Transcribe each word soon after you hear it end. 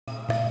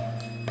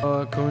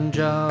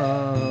Kunja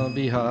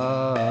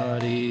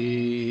Bihari.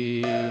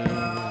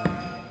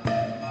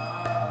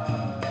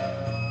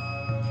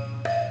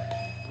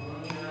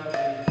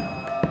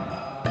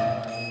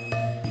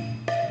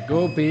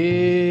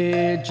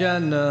 Gopi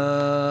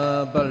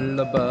Jana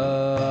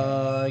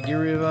Ballabha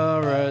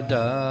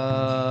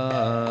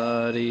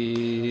Girivaradari.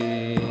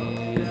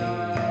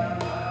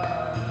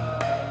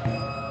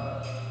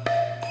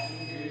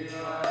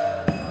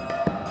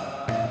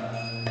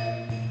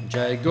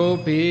 Jai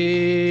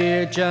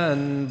Gopi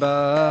Jan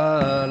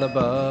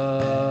Ballabha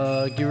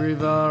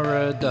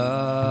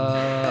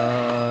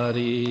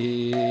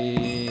Girivaradari.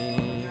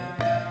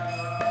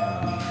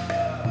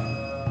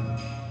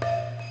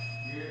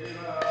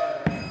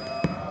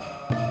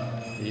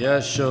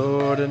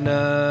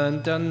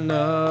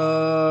 Yashodanandana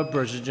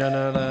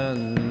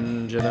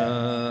Brajanaranjana.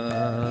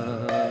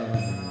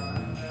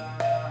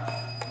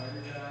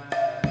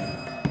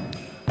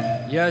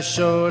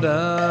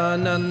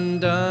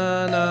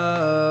 Yashodanandana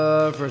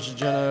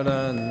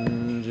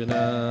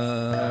Brajanaranjana.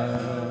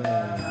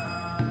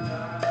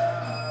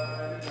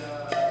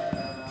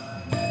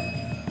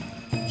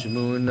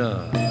 Jamuna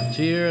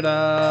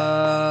Tirtha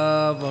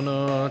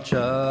Vanachari.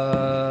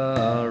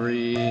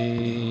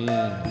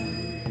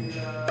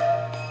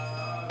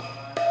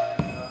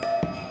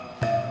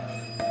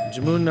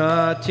 Jamuna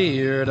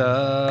Tirtha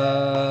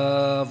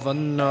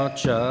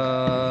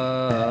Vanachari.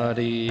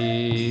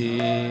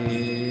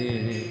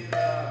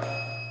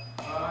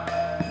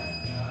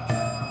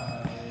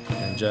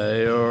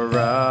 Jayo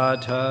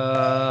Radha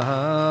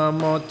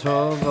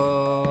Motova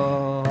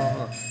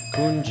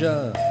Kunja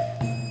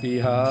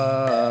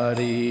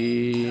Bihari.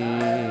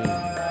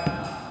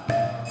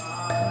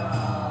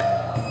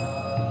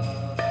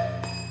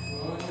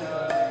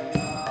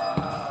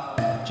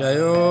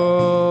 Jayo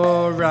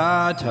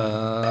Radha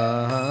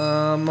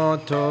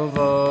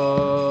Motova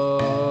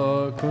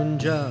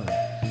Kunja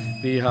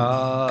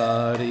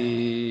Bihari.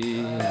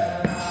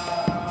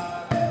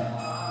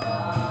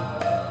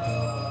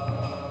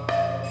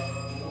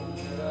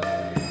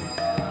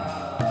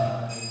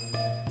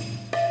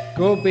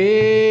 Gopi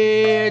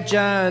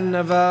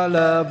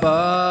Janavalabha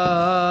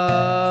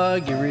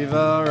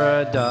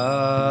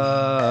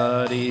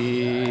Girivaradari.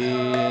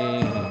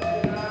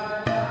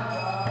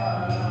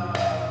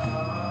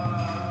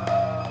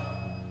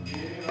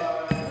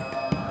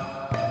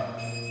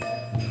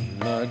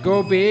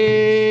 Gopi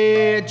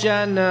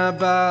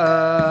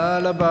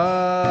Janavalabha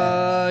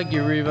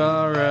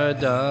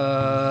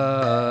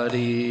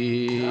Girivaradari.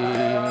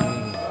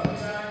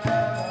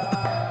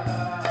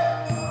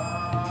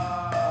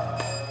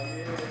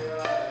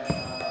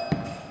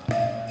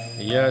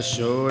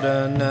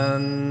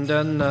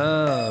 Yashodanandana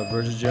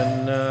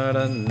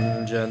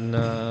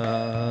Brajanaranjana.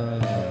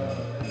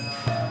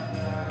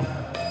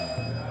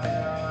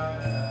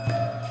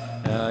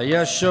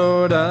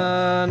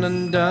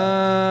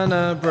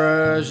 Yashodanandana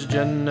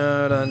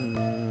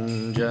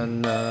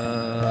Brajanaranjana.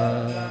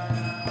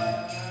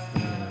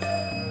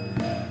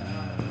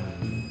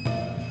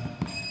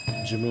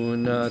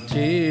 Jamuna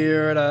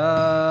Tirtha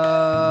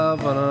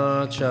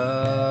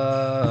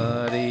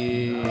Vanachari.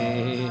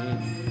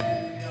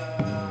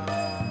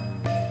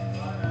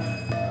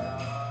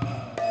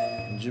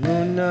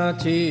 Jamuna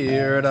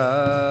Tirtha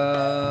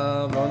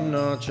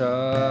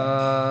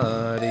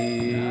Vanachari.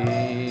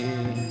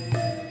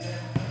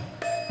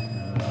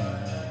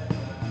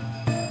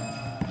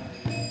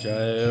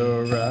 Jayo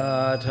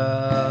Radha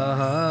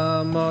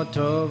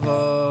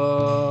Motova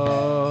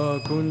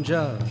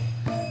Kunja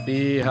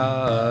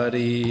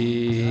Bihari.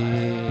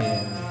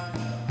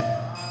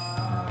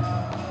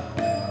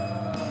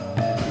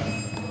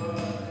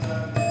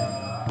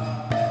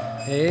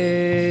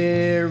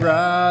 Hey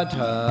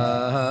Radha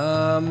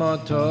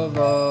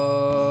Motova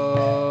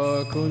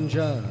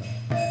Kunja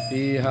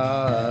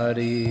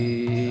Bihari.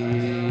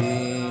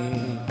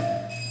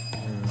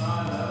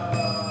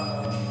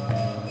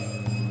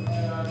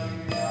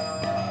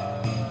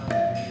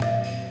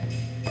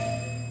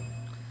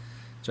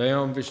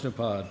 Jayam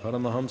Vishnupad,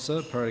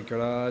 Paramahamsa,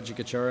 Parikaraj,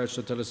 Ikacharya,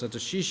 Shatalasata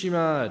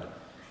Shishimad,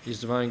 His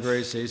Divine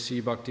Grace,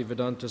 A.C.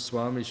 Bhaktivedanta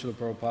Swami, Srila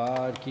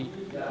Prabhupada ki,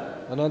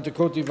 Ananta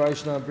Koti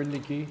Vaishnava Brindi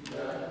ki,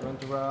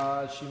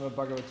 Antaraj, Srimad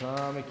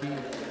Bhagavatam ki,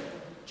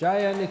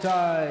 Jaya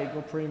Nitai,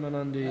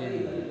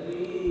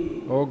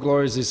 Gopremanandi. All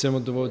glories to Simul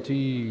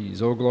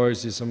devotees, all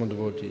glories to Simul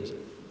devotees,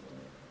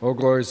 all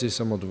glories to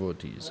Simul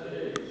devotees,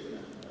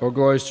 all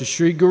glories to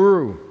Sri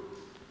Guru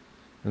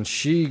and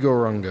Shri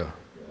Gauranga.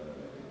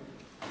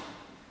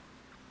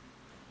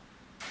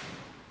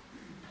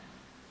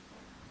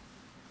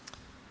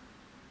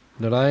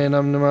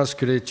 Narayanam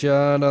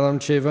namaskritya naram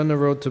cheva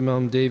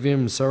narotamam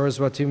devim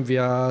saraswatim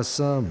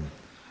vyasam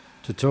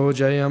tato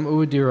jayam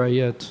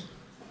udirayat.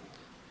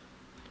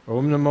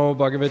 Om namo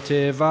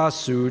bhagavate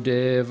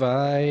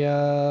vasudevaya.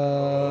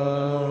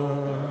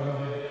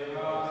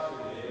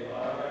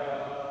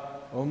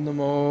 Om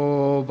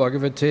namo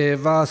bhagavate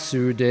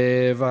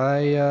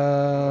vasudevaya.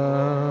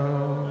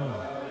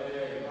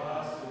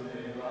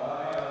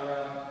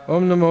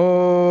 Om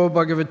Namo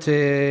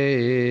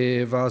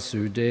Bhagavate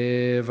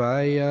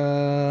Vasudevaya.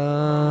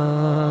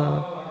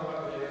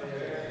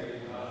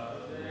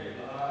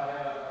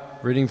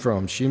 Reading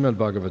from Srimad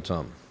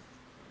Bhagavatam.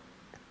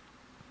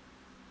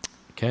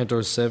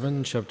 Canto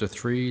 7, Chapter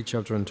 3,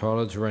 chapter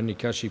entitled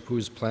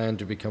Hiranyakashipu's Plan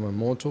to Become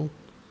Immortal.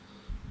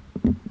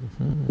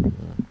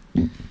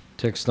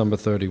 Text number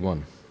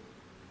 31.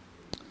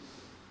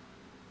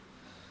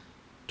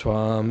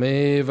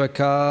 Tvameva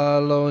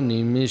kalo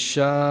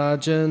nimisha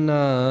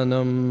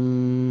jananam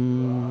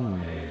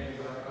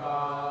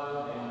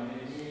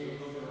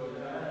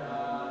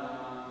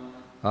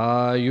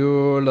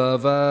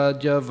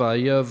ayurlavadya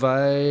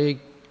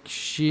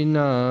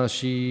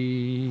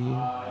vayavaikshinashi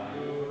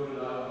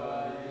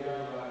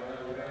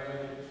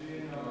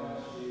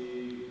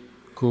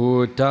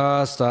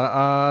Kutasta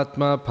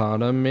atma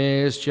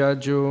paramesya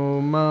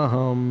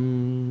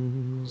jumahams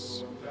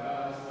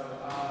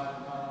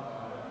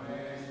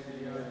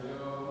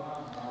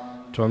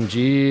Tvam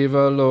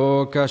jiva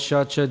loka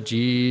shacha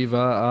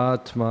jiva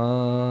atma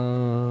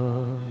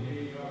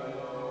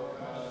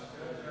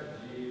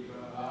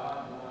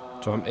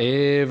Tvam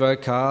eva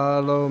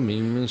kalo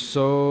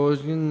mimiso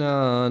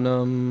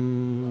jnanam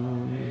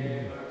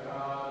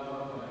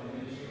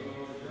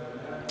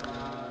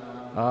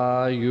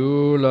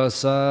Ayula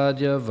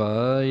sadya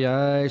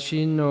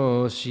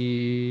vayashinoshi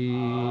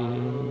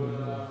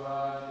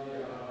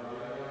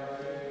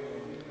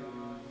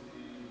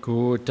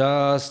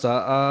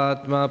Kutasta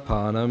atma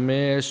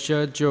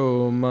panamesha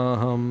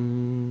jomaham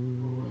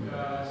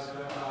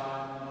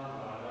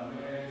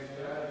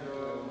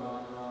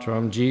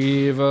Tram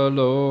jiva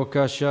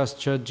loka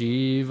shascha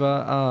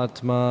jiva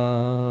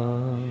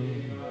atma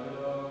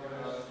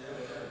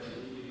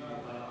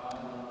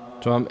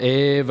Tvam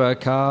eva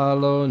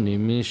kalo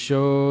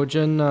nimisho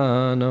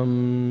jananam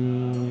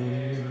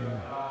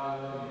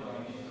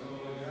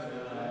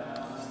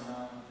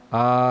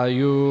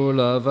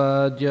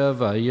Ayulavadya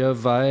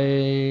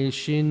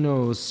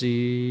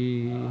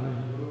vayavaishinosi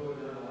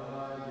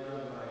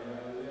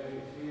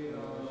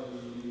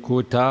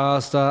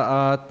Kutasta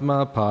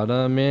atma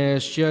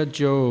parameshya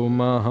jomahams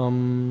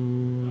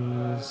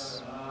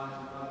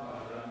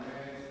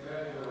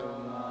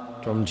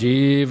Tvam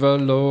jiva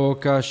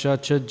loka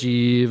shacha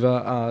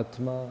jiva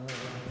atma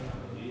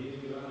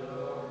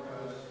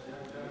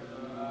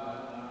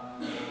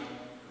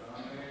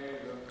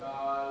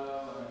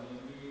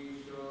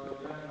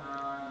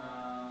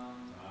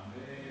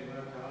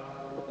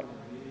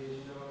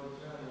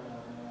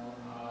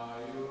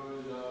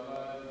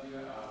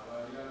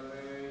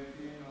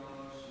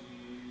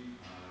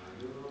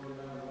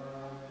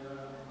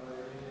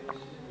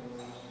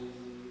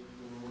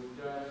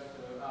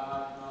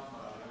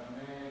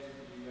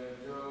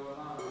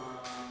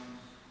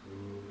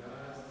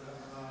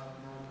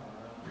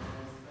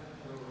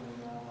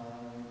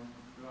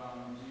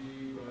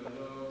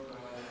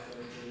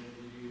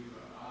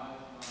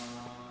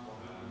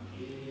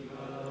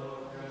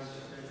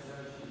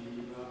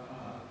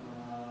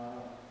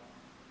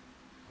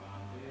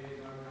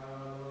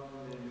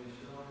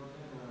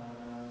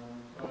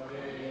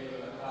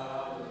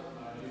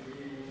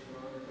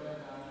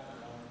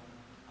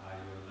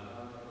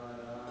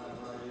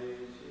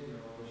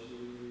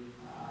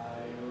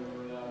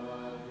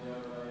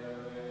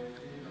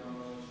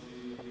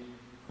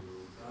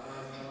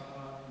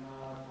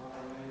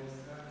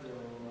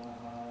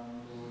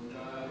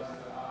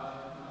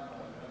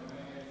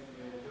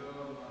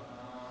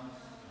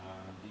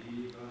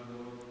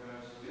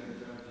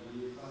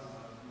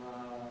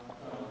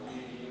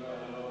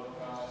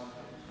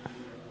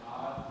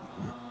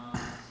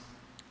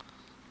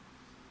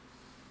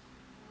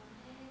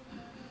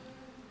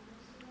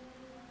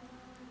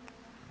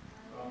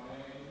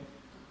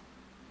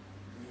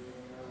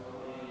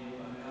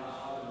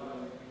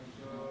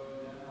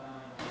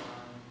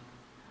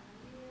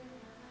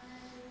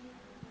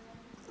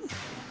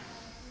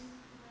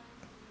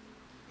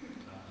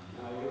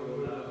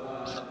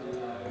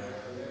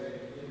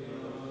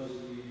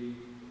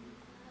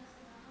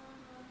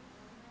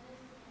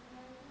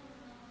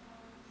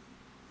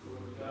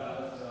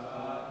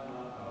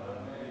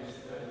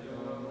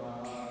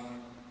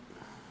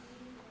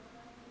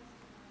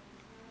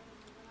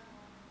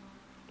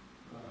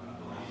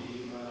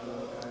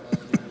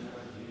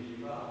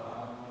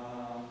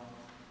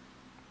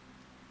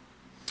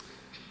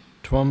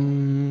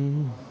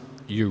Tvam,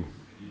 you.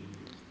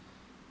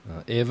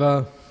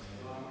 Eva,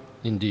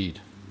 indeed.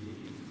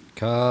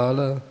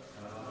 Kala,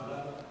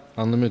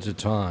 unlimited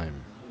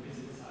time.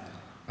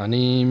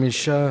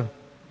 Animisha,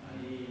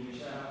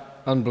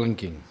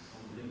 unblinking.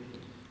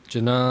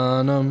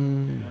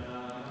 Jananam,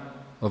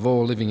 of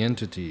all living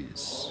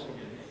entities.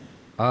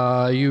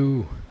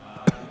 Ayu,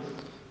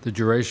 the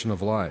duration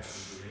of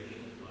life.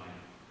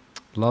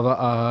 Lava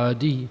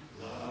Adi,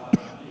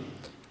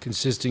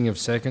 consisting of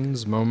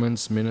seconds,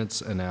 moments,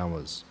 minutes, and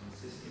hours.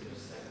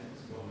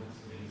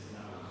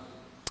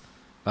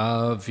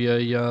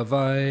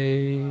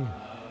 Avyayavai,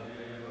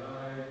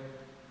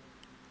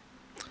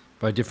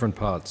 by different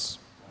parts.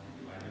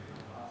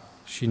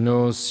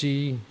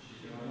 Shinosi,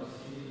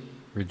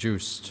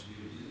 reduced.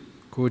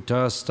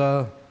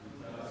 Kutastha,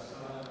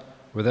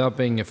 without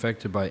being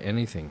affected by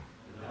anything.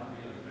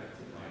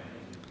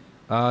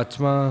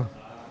 Atma,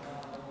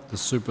 the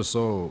super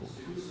soul.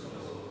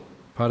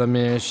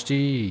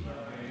 Parameshti,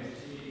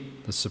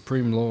 the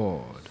Supreme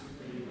Lord.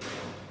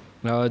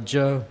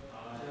 Aja,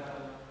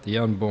 the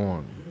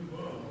unborn.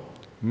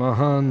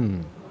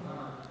 Mahan,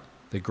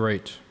 the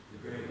great.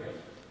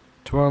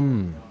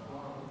 Tvam,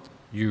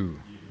 you.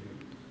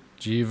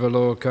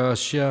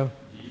 Jivalokasya,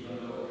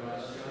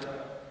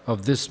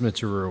 of this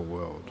material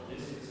world.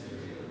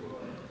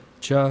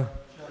 Cha,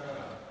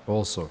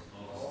 also.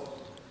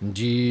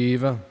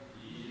 Jiva,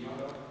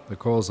 the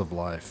cause of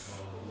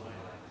life.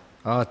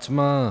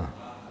 Atma,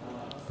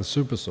 the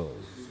super soul.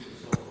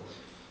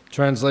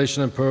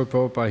 Translation and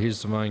purport by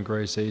His Divine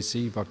Grace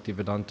A.C.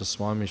 Bhaktivedanta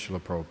Swami Srila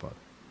Prabhupada.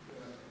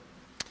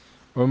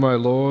 O my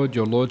Lord,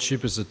 your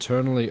Lordship is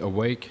eternally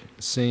awake,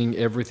 seeing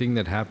everything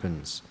that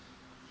happens.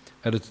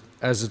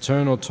 As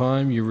eternal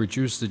time, you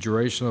reduce the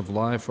duration of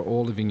life for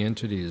all living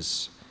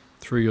entities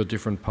through your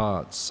different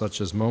parts, such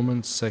as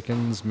moments,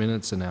 seconds,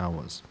 minutes, and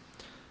hours.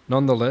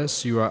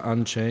 Nonetheless, you are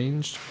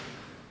unchanged,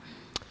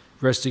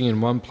 resting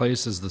in one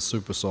place as the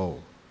Super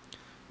Soul,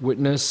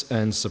 Witness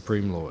and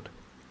Supreme Lord.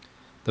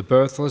 The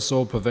birthless,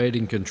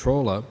 all-pervading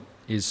controller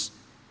is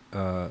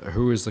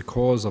who is the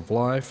cause of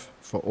life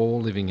for all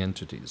living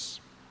entities.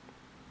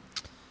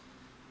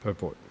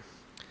 Purport.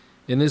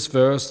 In this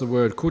verse, the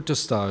word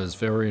Kutastha is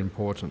very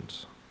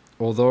important.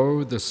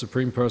 Although the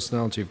Supreme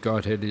Personality of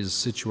Godhead is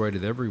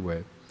situated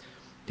everywhere,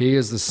 He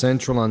is the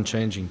central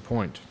unchanging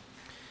point.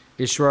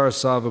 Ishvara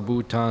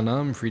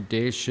Sarvabhutanam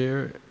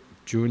Hridesher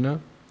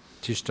Juna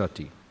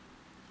Tishtati.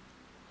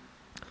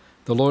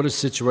 The Lord is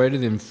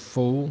situated in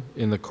full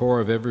in the core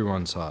of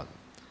everyone's heart,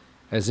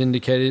 as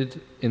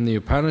indicated in the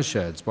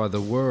Upanishads by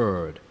the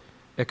word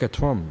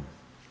ekatvam.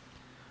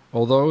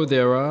 Although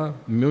there are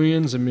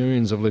millions and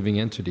millions of living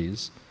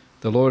entities,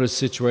 the Lord is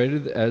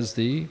situated as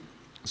the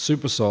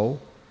Super Soul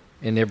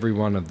in every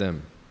one of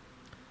them.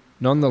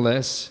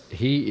 Nonetheless,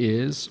 He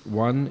is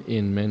one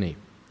in many.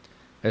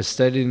 As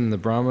stated in the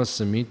Brahma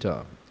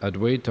Samhita,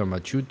 Advaitam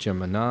Achyutyam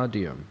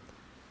Anadiyam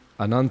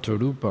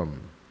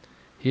Anantarupam,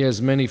 He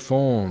has many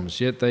forms,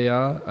 yet they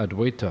are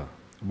Advaita,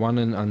 one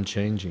and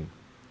unchanging.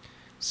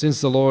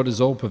 Since the Lord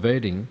is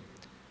all-pervading,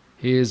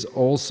 He is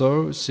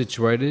also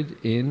situated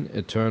in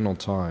eternal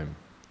time.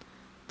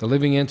 The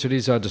living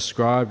entities are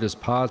described as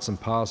parts and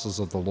parcels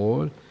of the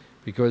Lord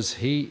because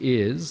He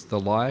is the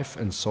life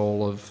and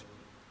soul of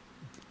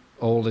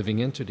all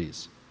living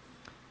entities,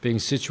 being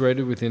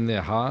situated within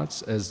their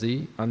hearts as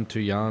the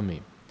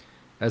Antuyami,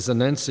 as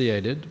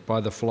enunciated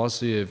by the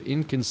philosophy of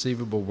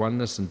inconceivable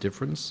oneness and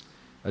difference,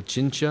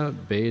 Achincha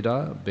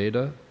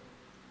Beda.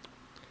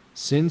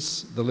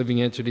 Since the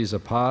living entities are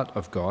part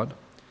of God,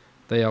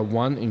 they are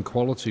one in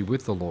quality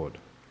with the Lord,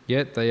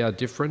 yet they are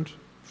different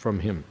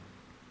from Him.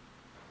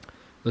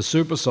 The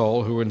Super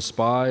Soul, who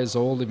inspires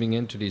all living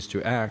entities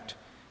to act,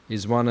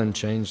 is one and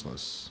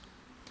changeless.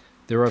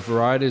 There are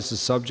varieties of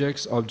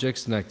subjects,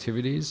 objects, and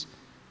activities,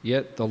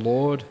 yet the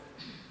Lord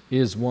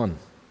is one.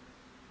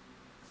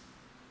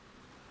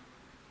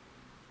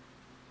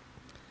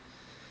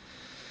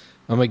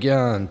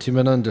 Amagyan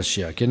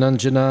Timanandasya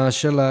Kinanjana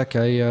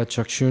Shalakaya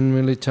Chakshun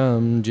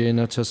Militam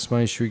Jena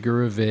Tasmai Shri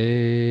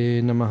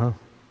Gurave Namaha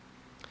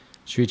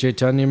Shri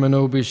Chaitanya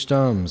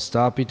Manobishtam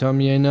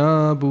Stapitam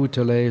Yena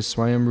Bhutale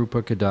Swayam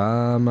Rupa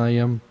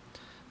Kadamayam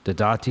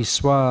Dadati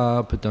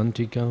Swa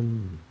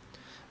Padantikam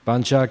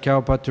Bancha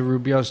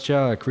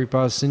Kalpatarubhyascha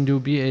Kripa Sindhu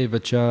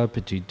Bhyevacha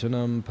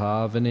Petitanam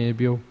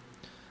Pavanebhyo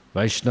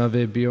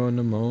Vaishnavebhyo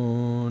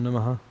Namo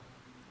Namaha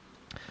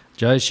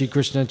Jai Shri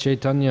Krishna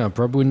Chaitanya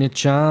Prabhu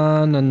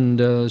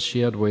Nityananda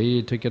Shri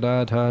Advaita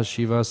Gadadha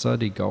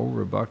Shivasadi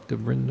Gaura Bhakta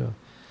Vrinda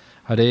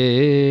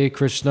Hare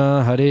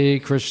Krishna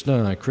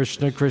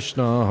Krishna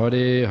Krishna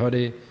Hare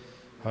Hare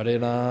Hare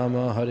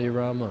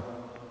Rama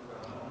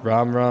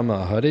Ram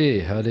Rama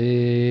Hare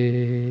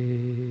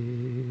Hare.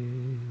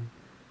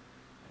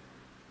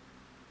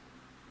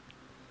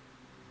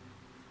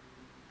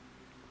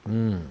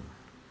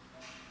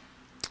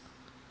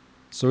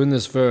 So in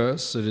this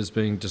verse, it is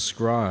being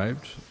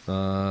described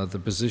the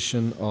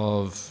position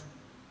of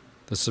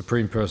the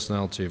Supreme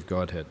Personality of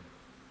Godhead.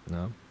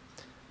 No?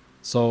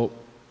 So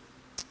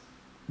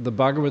the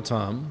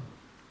Bhagavatam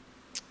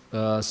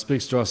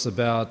speaks to us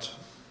about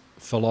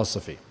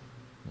philosophy.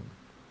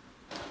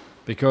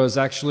 Because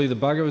actually the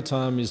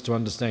Bhagavatam is to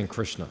understand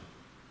Krishna.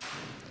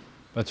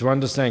 But to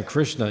understand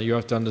Krishna, you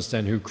have to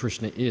understand who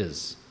Krishna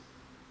is.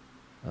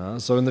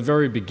 So in the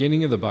very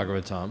beginning of the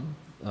Bhagavatam,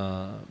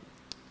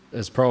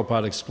 as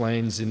Prabhupada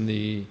explains in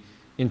the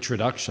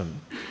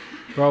introduction,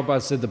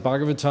 Prabhupada said the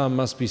Bhagavatam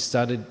must be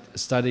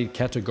studied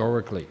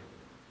categorically.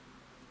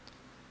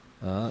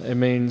 It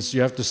means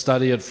you have to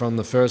study it from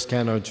the first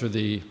canto to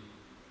the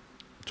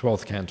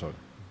 12th canto.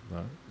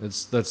 Right?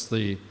 That's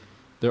the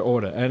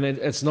order. And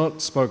it's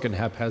not spoken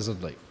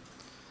haphazardly.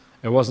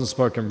 It wasn't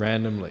spoken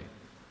randomly.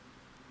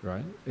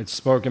 Right? It's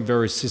spoken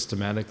very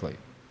systematically.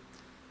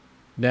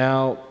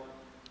 Now,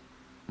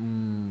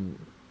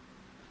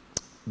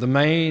 the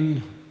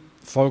main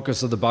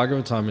focus of the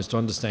Bhagavatam is to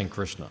understand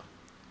Krishna,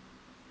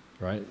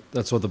 right?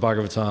 That's what the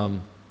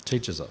Bhagavatam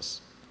teaches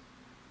us.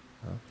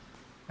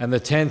 And the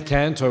 10th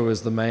canto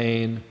is the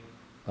main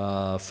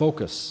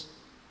focus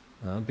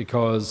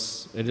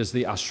because it is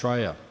the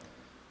Ashraya,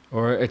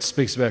 or it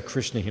speaks about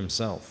Krishna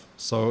himself.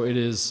 So it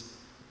is,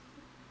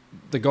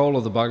 the goal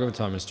of the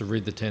Bhagavatam is to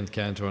read the 10th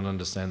canto and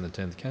understand the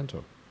 10th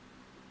canto.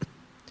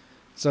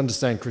 It's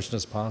understand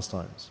Krishna's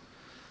pastimes.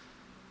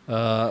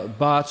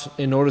 But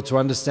in order to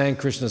understand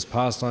Krishna's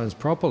pastimes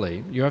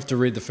properly, you have to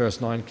read the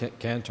first 9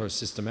 cantos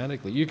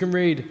systematically. You can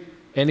read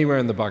anywhere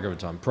in the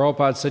Bhagavatam.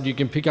 Prabhupada said you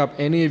can pick up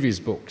any of his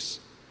books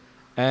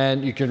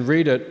and you can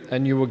read it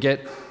and you will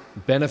get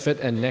benefit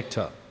and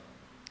nectar.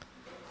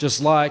 Just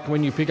like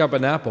when you pick up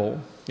an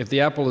apple, if the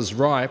apple is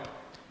ripe,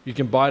 you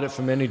can bite it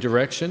from any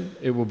direction,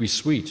 it will be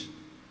sweet.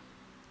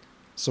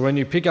 So when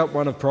you pick up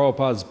one of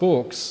Prabhupada's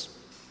books,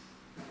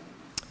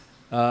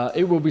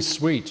 it will be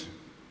sweet.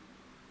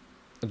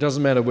 It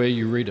doesn't matter where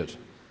you read it.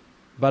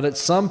 But at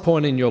some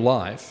point in your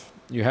life,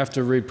 you have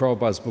to read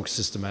Prabhupada's books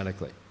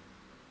systematically.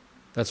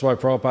 That's why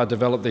Prabhupada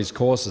developed these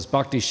courses,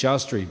 Bhakti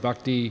Shastri,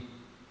 Bhakti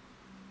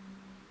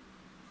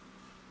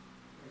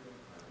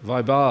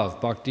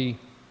Vaibhav, Bhakti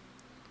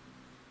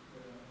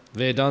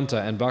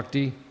Vedanta, and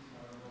Bhakti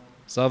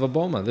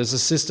Sarvabhauma. There's a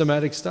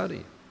systematic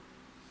study.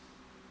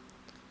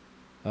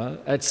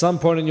 At some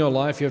point in your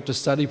life, you have to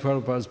study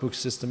Prabhupada's books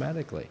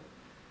systematically.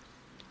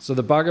 So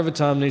the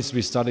Bhagavatam needs to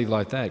be studied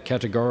like that,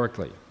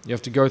 categorically. You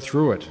have to go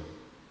through it,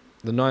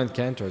 the 9th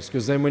cantos,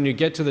 because then when you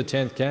get to the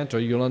 10th canto,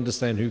 you'll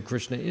understand who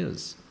Krishna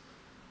is.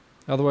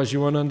 Otherwise, you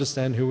won't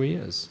understand who he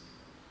is.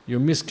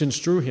 You'll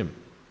misconstrue him.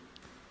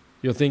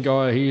 You'll think,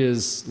 oh, he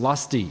is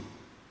lusty,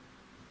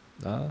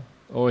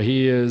 or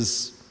he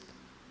is...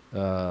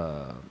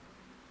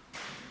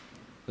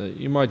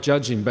 you might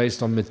judge him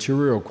based on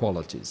material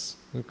qualities.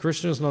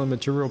 Krishna is not a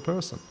material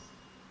person.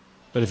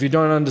 But if you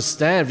don't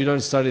understand, if you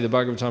don't study the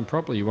Bhagavatam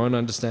properly, you won't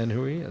understand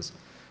who he is.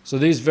 So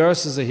these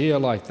verses are here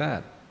like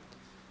that.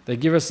 They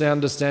give us the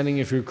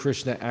understanding of who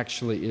Krishna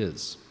actually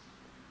is.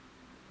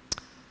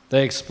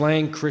 They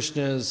explain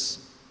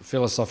Krishna's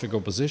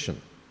philosophical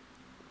position.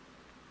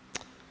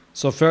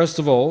 So first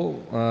of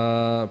all,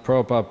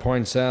 Prabhupada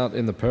points out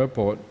in the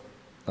purport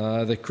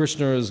that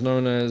Krishna is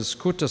known as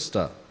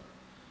Kutastha.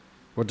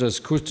 What does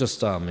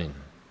Kutastha mean?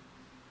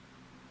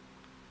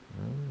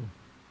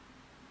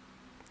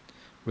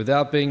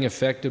 Without being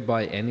affected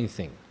by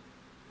anything.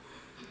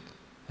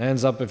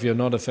 Hands up if you're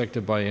not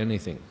affected by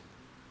anything.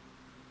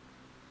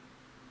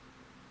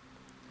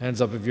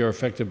 Hands up if you're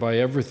affected by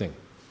everything.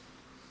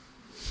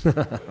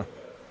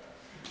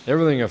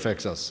 Everything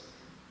affects us.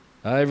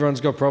 Everyone's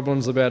got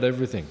problems about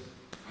everything.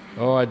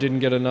 Oh, I didn't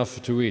get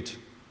enough to eat.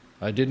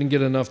 I didn't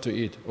get enough to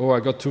eat. Oh, I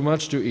got too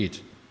much to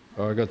eat.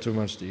 Oh, I got too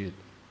much to eat.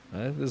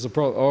 There's a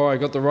problem. Oh, I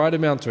got the right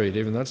amount to eat.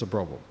 Even that's a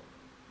problem.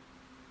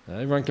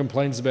 Everyone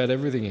complains about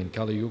everything in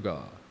Kali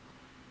Yuga.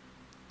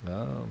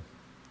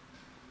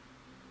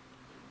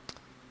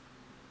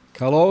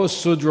 Kalo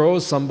Sudro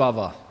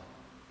Sambhava.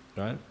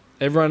 Right?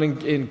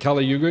 Everyone in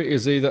Kali Yuga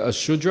is either a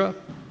Shudra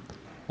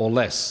or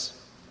less.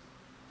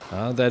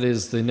 That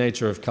is the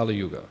nature of Kali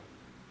Yuga.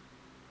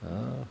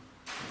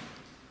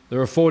 There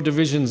are 4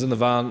 divisions in the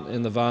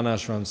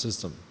Varnashram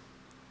system.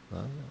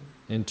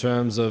 In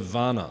terms of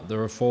Varna,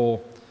 there are 4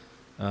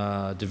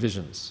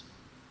 divisions.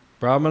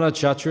 Brahmana,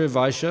 Kshatriya,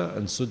 Vaishya,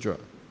 and Sudra.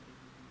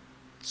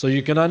 So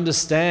you can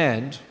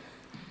understand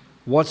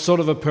what sort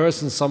of a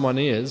person someone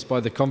is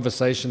by the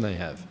conversation they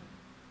have.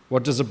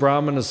 What does a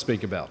Brahmana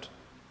speak about?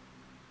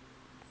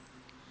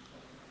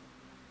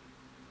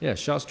 Yeah,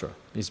 Shastra.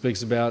 He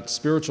speaks about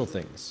spiritual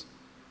things.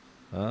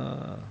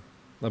 The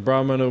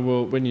Brahmana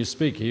will, when you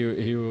speak, he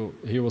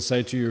will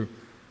say to you,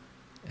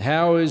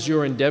 how is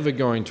your endeavor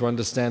going to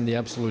understand the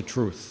absolute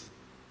truth?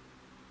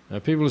 Now,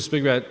 people who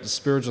speak about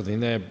spiritual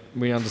things,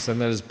 we understand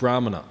that as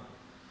Brahmana.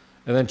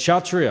 And then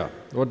Kshatriya,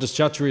 what does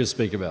Kshatriya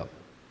speak about?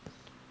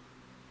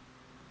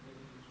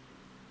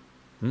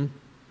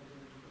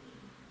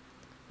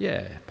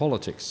 Yeah,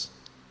 politics.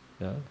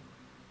 Yeah.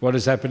 What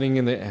is happening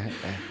in the...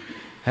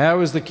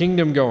 How is the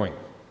kingdom going?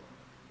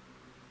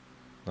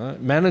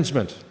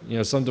 Management.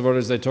 Some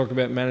devotees, they talk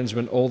about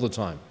management all the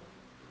time.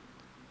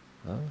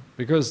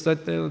 Because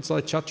it's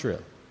like Kshatriya.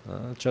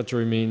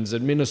 Kshatriya means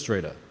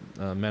administrator,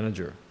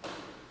 manager.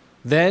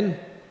 Then,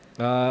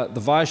 the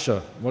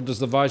Vaishya. What does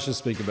the Vaishya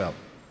speak about?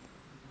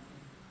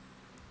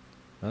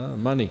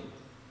 Money.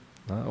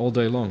 All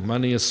day long.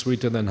 Money is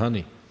sweeter than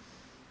honey.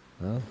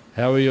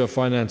 How are your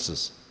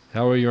finances?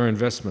 How are your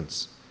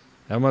investments?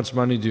 How much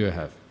money do you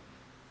have?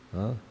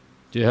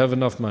 Do you have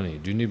enough money?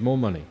 Do you need more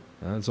money?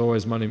 It's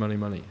always money, money,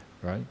 money.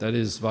 Right? That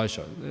is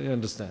Vaishya. You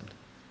understand.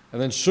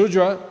 And then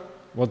Shudra,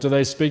 what do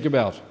they speak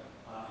about?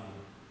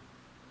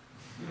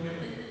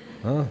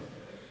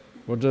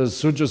 What does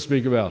Shudra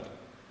speak about?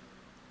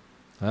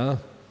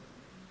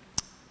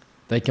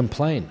 They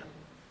complain.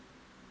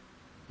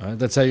 Right?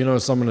 That's how you know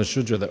someone is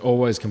Shudra. They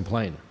always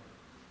complain.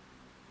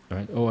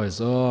 Right? Always,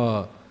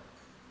 the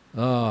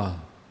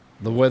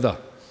weather.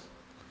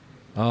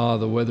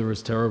 The weather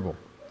is terrible.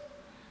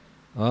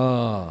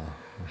 You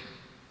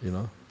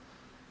know.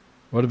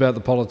 What about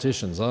the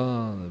politicians?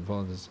 The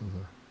politicians.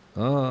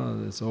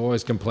 It's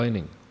always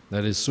complaining.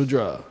 That is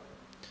Sudra.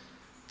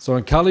 So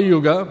in Kali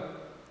Yuga,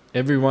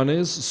 everyone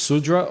is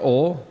Sudra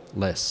or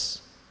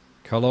less.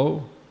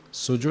 Kalo,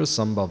 Sudra,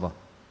 Sambhava.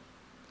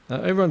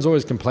 Everyone's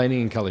always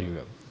complaining in Kali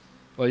Yuga.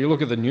 Well, you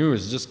look at the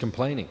news, just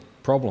complaining.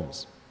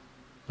 Problems.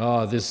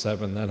 This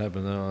happened, that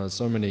happened.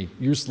 So many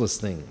useless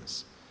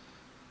things.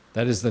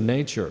 That is the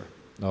nature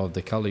of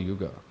the Kali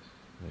Yuga.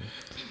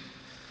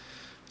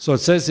 So it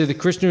says here, the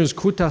Krishna is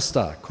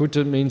Kutastha.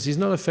 Kuta means he's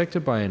not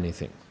affected by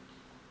anything.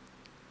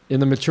 In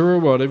the material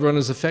world, everyone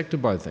is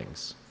affected by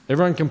things.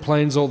 Everyone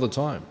complains all the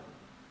time.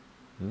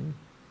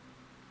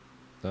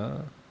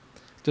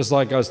 Just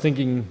like I was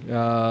thinking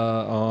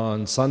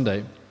on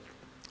Sunday,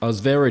 I was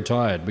very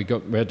tired. We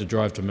had to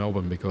drive to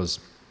Melbourne because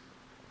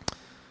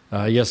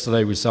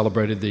yesterday we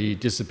celebrated the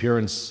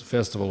disappearance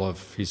festival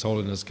of His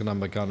Holiness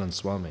Kanambakanand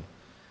Swami.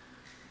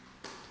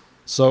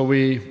 So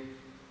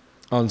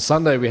on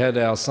Sunday we had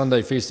our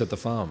Sunday feast at the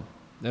farm.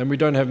 And we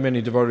don't have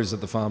many devotees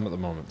at the farm at the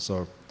moment,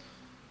 so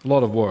a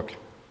lot of work.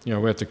 We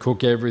have to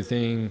cook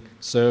everything,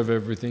 serve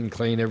everything,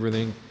 clean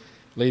everything,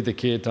 lead the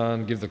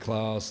kirtan, give the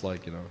class,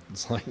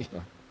 it's like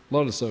a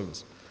lot of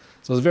service.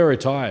 So I was very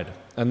tired.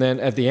 And then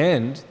at the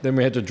end,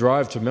 we had to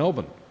drive to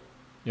Melbourne.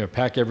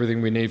 Pack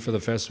everything we need for the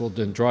festival,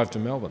 then drive to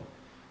Melbourne,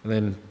 and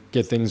then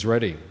get things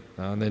ready.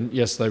 And then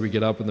yesterday we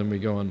get up and then we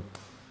go and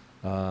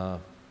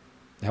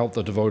help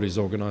the devotees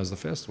organize the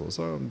festival.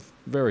 So I'm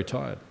very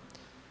tired.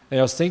 And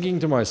I was thinking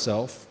to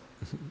myself,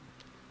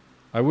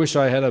 I wish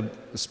I had a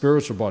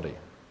spiritual body.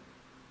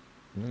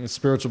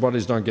 Spiritual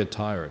bodies don't get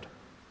tired.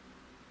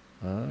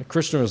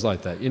 Krishna is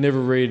like that. You never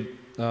read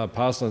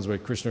pastimes where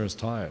Krishna is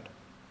tired.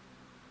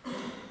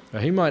 Now,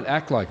 he might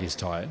act like he's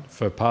tired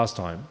for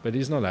pastime, but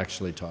he's not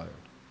actually tired.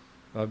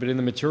 But in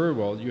the material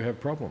world, you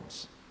have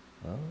problems.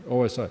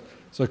 Always so.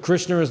 So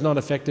Krishna is not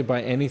affected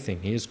by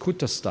anything. He is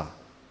Kutastha.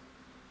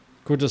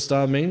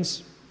 Kutastha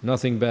means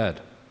nothing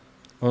bad,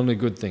 only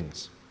good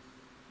things.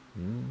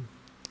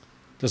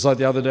 Just like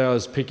the other day, I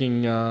was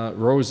picking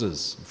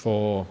roses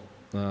for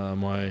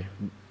my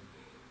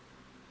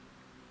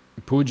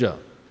puja,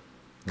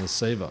 the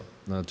seva,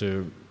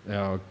 to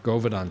our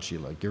Govardhan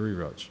Shila,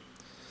 Giriraj.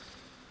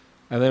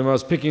 And then when I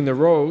was picking the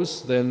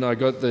rose, then I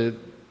got the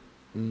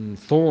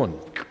thorn,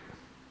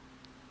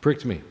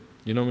 pricked me.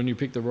 When you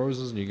pick the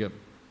roses and you get...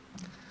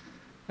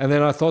 And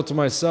then I thought to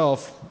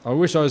myself, I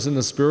wish I was in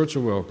the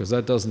spiritual world, because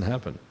that doesn't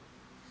happen.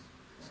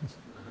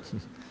 In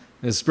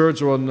the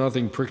spiritual world,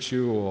 nothing pricks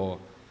you, or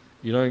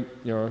you don't,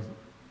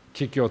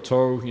 kick your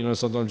toe.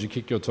 Sometimes you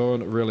kick your toe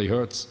and it really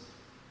hurts.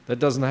 That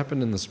doesn't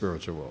happen in the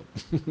spiritual world.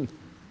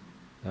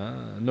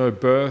 No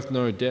birth,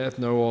 no death,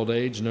 no old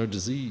age, no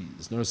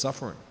disease, no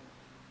suffering.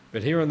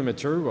 But here in the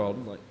material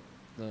world,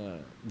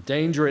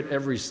 danger at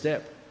every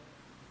step.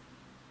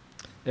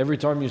 Every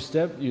time you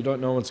step, you don't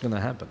know what's going to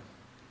happen.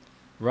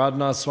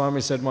 Radhanath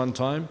Swami said one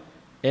time,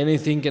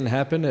 anything can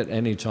happen at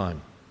any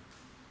time.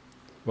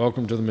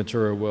 Welcome to the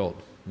material world.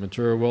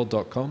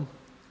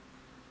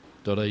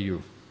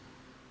 materialworld.com.au.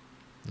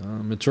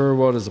 Material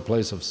world is a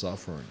place of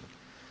suffering.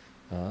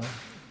 But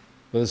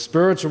the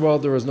spiritual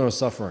world, there is no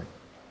suffering.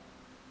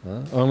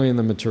 Only in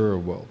the material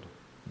world.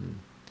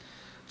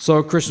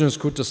 So Krishna is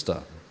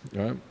Kutastha.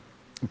 Right?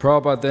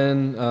 Prabhupada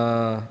then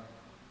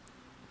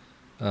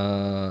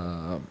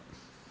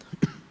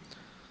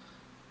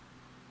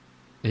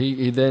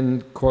he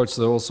then quotes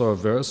also a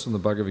verse from the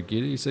Bhagavad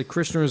Gita. He said,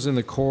 Krishna is in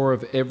the core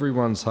of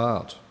everyone's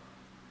heart.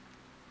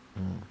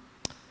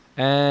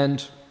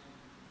 And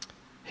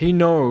he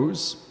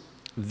knows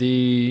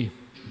the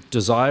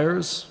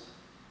desires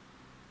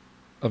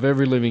of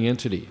every living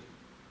entity.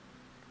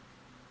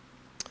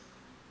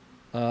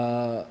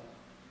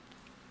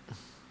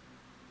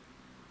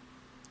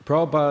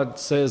 Prabhupada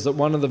says that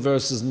one of the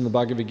verses in the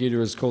Bhagavad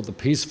Gita is called the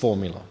peace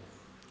formula.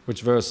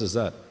 Which verse is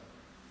that?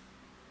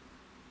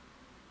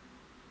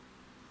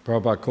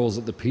 Prabhupada calls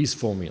it the peace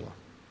formula.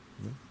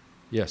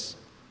 Yes.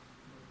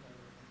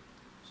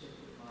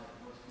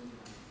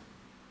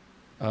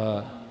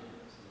 So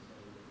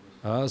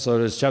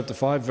it is chapter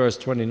 5, verse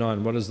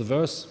 29. What is the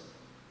verse?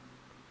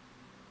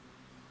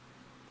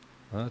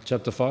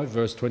 Chapter 5,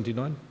 verse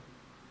 29.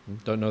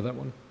 Don't know that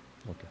one?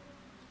 Okay.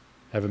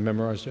 Haven't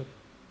memorized yet?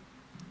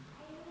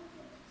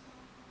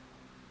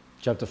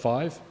 Chapter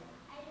 5?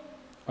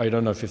 Oh, you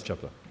don't know 5th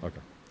chapter?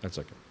 Okay, that's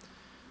okay.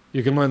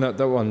 You can learn that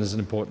one isn't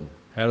important.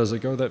 How does it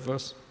go, that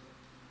verse?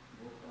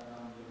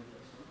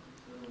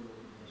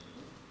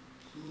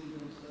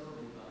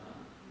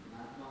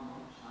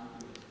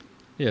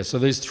 Yeah, so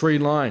these 3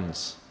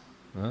 lines.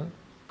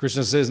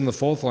 Krishna says in the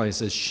 4th line, he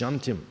says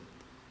Shantim.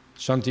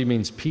 Shanti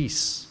means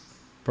peace.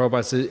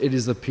 Prabhupada says it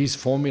is the peace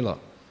formula.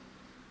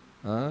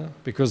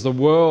 Because the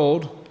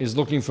world is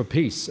looking for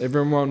peace.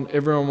 Everyone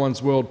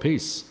wants world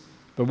peace.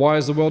 But why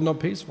is the world not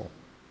peaceful?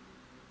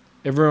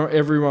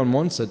 Everyone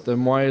wants it,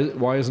 then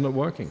why isn't it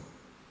working?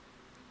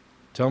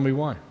 Tell me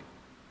why.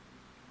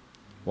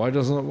 Why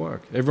doesn't it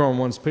work? Everyone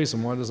wants peace,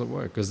 and why does it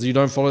work? Because you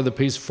don't follow the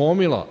peace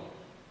formula,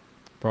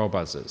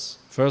 Prabhupada says.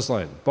 First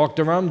line.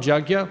 Bhaktaram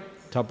Jagya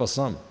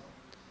Tapasam.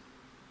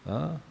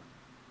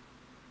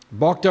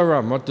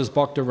 Bhaktaram, what does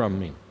Bhaktaram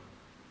mean?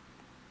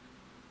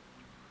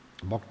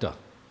 Bhakta.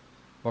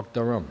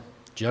 Bhaktaram.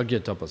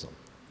 Jagya Tapasam.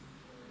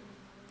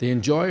 The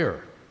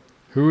enjoyer.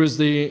 Who is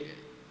the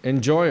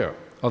enjoyer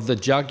of the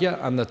Jagya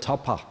and the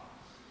Tapa?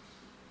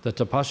 The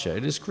Tapasya.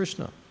 It is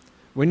Krishna.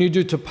 When you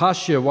do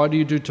Tapasya, why do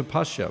you do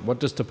Tapasya?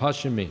 What does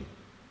Tapasya mean?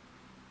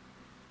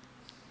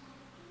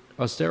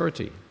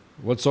 Austerity.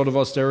 What sort of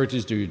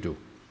austerities do you do?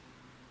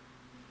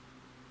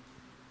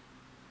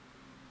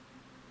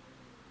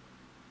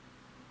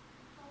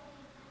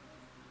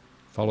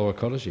 Follow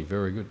Ekadashi,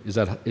 very good. Is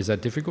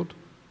that difficult?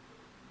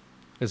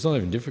 It's not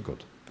even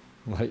difficult.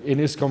 Like in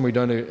ISKCON we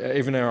don't,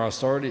 even our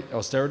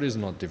austerity is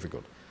not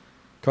difficult.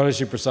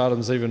 Ekadashi prasadam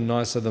is even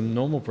nicer than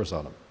normal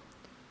prasadam.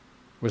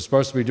 We're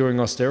supposed to be doing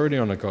austerity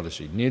on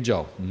Ekadashi.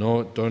 Nirjal,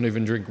 no, don't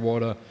even drink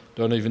water,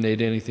 don't even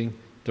eat anything.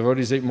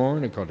 Devotees eat more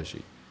in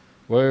Ekadashi.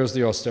 Where is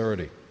the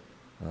austerity?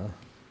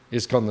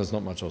 ISKCON there's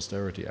not much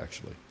austerity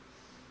actually.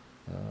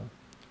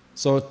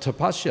 So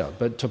tapasya,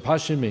 but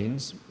tapasya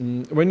means,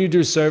 when you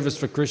do service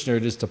for Krishna,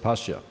 it is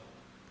tapasya.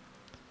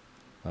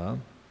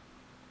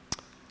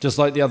 Just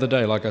like the other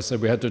day, like I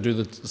said, we had to do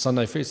the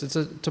Sunday feast. It's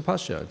a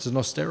tapasya, it's an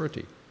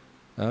austerity.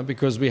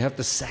 Because we have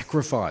to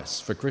sacrifice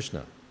for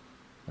Krishna.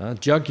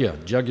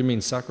 Jagya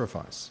means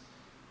sacrifice.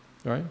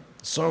 Right?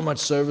 So much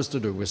service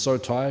to do. We're so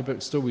tired,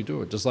 but still we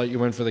do it. Just like you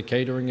went for the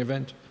catering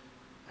event.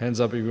 Hands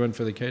up if you went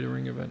for the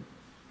catering event.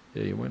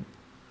 Yeah, you went.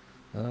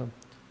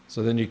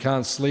 So then you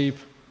can't sleep,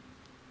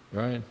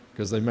 right?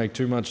 Because they make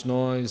too much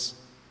noise,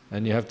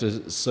 and you have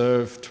to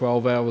serve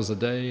 12 hours a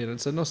day, and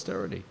it's an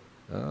austerity.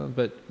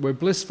 But we're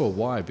blissful.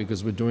 Why?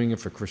 Because we're doing it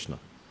for Krishna.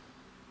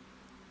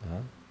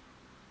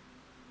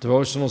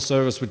 Devotional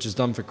service which is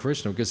done for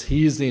Krishna, because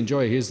he is the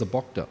enjoyer, he is the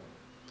bhakta.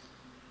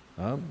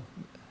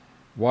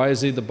 Why is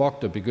he the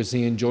bhakta? Because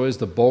he enjoys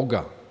the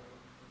bhoga.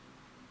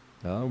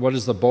 What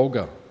is the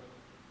bhoga?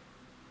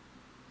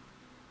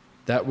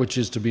 That which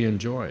is to be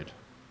enjoyed.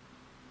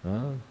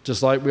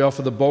 Just like we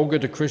offer the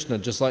bhoga to Krishna,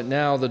 just like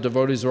now the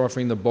devotees are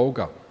offering the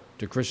bhoga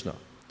to Krishna.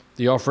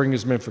 The offering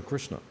is meant for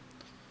Krishna.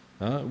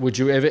 Would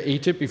you ever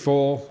eat it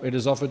before it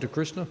is offered to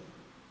Krishna?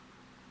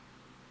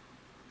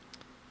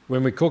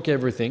 When we cook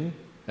everything,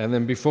 and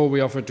then before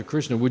we offer it to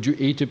Krishna, would you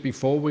eat it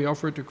before we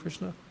offer it to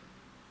Krishna?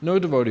 No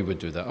devotee would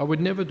do that. I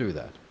would never do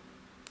that.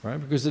 Right?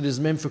 Because it is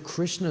meant for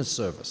Krishna's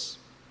service,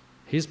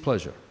 his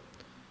pleasure.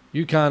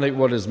 You can't eat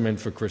what is meant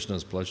for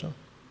Krishna's pleasure.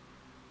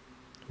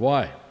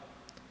 Why?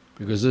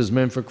 Because it is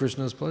meant for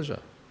Krishna's pleasure.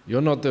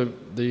 You're not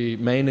the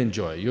main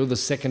enjoyer, you're the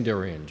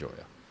secondary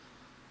enjoyer.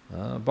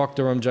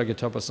 Bhaktaram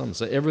Jagatapasam.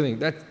 So everything,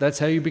 that's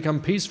how you become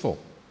peaceful.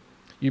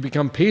 You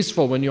become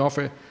peaceful when you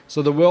offer.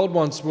 So the world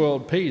wants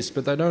world peace,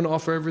 but they don't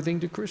offer everything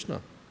to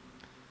Krishna.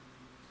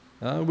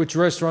 Which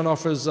restaurant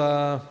offers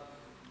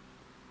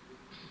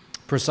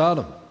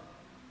prasadam?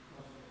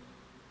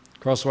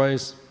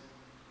 Crossways?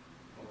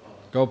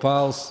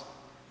 Gopal's?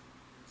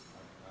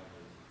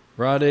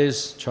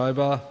 Radhe's? Chai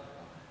Bar?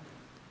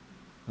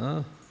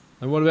 And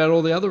what about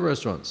all the other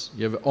restaurants?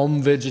 You have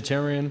Om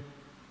Vegetarian?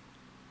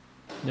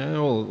 You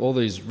know, all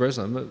these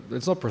restaurants.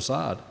 It's not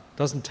prasad. It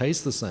doesn't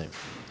taste the same.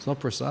 It's not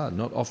prasad,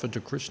 not offered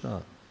to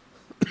Krishna.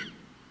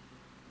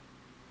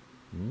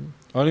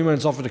 Only when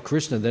it's offered to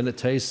Krishna, then it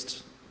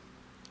tastes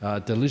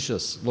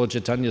delicious. Lord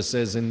Chaitanya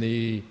says in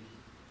the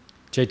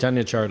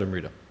Chaitanya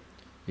Charitamrita,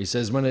 he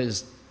says when it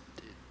is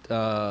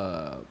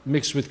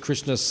mixed with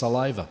Krishna's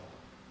saliva,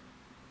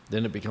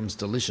 then it becomes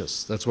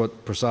delicious. That's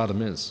what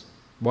prasadam is.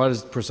 Why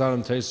does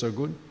prasadam taste so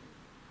good?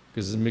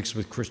 Because it's mixed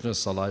with Krishna's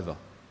saliva.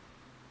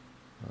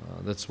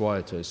 That's why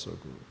it tastes so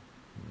good.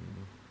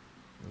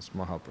 That's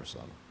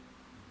Mahaprasadam,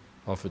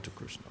 offered to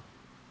Krishna.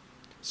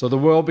 So the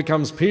world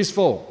becomes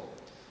peaceful.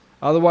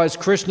 Otherwise,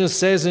 Krishna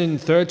says in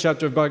 3rd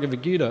chapter of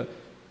Bhagavad Gita,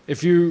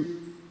 if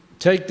you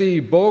take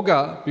the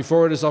bhoga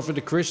before it is offered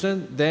to Krishna,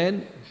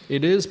 then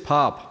it is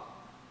pap.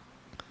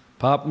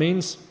 Pap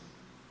means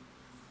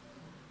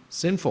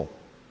sinful.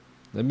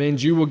 That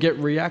means you will get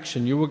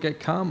reaction, you will get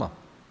karma.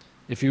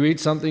 If you eat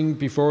something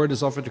before it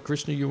is offered to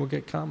Krishna, you will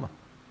get karma.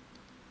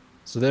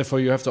 So therefore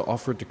you have to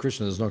offer it to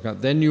Krishna. There's no karma.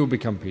 Then you will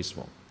become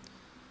peaceful.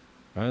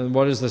 And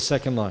what is the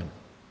second line?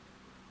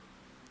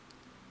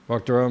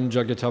 Bhaktaram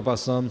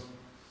Jagatapasam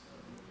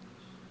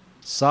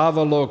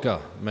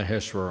Savaloka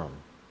Maheshwaram.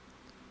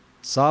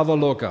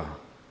 Savaloka.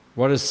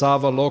 What is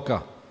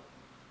Savaloka?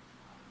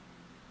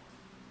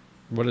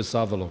 What is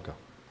Savaloka?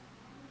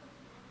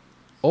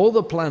 All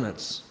the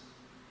planets.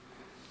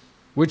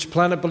 Which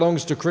planet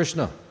belongs to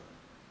Krishna?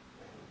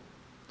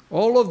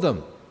 All of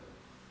them.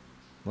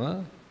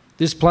 Well,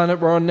 this planet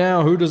we're on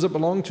now, who does it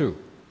belong to?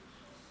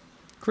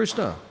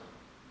 Krishna.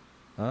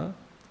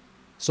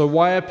 So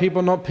why are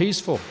people not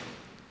peaceful?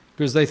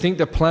 Because they think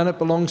the planet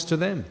belongs to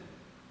them.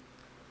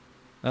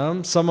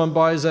 Someone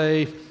buys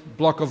a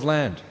block of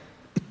land,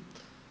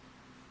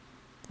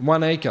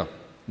 1 acre.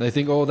 They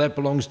think, oh, that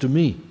belongs to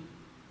me.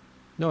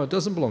 No, it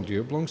doesn't belong to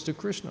you, it belongs to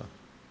Krishna.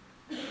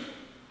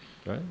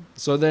 Right?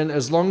 So then,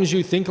 as long as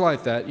you think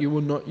like that, you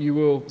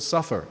will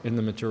suffer in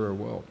the material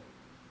world.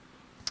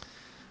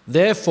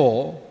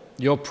 Therefore,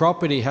 your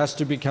property has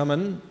to become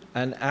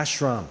an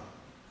ashram.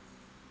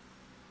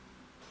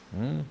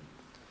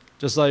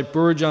 Just like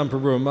Burujan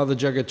Prabhu and Mother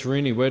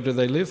Jagatarini, where do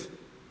they live?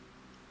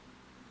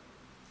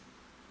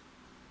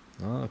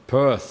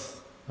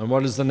 Perth. And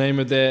what is the name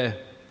of their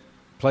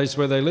place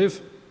where they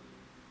live?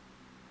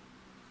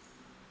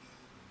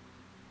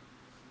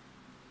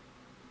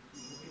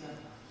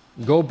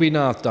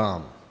 Gopinath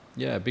Dham.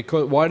 Yeah,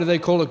 because why do they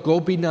call it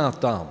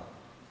Gopinath Dham?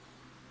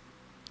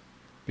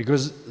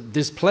 Because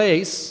this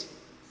place,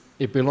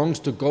 it belongs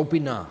to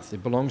Gopinath,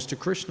 it belongs to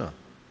Krishna,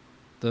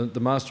 the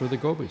master of the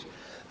gopis.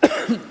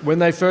 When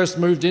they first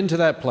moved into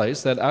that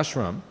place, that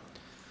ashram,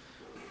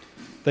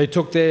 they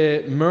took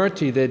their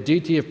murti, their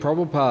deity of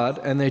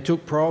Prabhupada, and they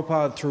took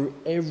Prabhupada through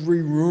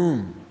every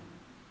room.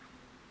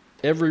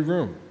 Every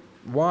room.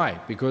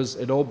 Why? Because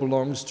it all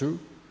belongs to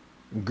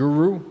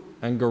Guru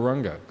and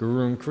Gauranga,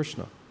 Guru and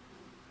Krishna.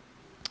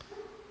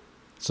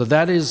 So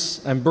that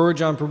is, and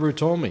Burujan Prabhu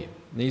told me,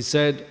 and he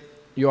said,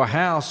 your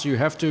house, you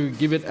have to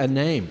give it a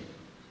name,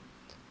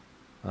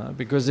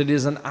 because it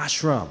is an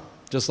ashram.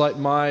 Just like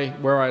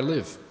where I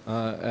live,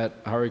 at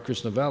Hare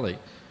Krishna Valley,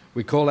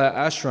 we call our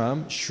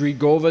ashram Sri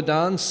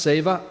Govardhan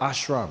Seva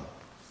Ashram.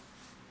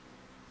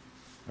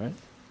 Right?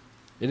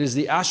 It is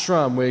the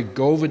ashram where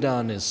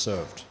Govardhan is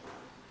served.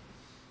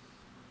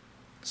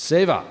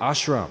 Seva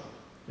Ashram.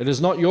 It is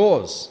not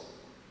yours.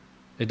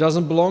 It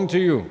doesn't belong to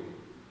you.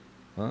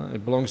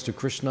 It belongs to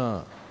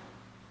Krishna.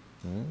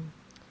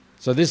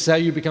 So this is how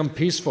you become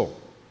peaceful.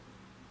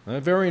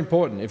 Very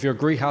important. If you're a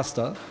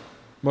grihasta,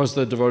 most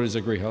of the devotees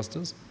are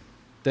grihastas,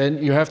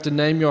 then you have to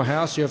name your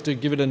house, you have to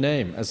give it a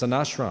name as an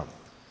ashram.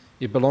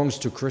 It belongs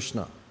to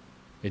Krishna.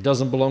 It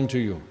doesn't belong to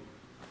you.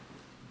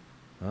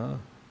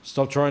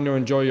 Stop trying to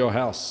enjoy your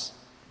house.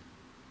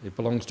 It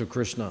belongs to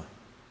Krishna,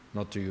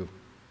 not to you.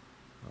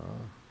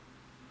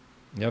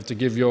 You have to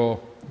give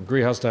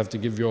grihasta have to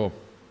give your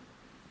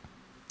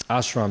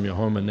ashram, your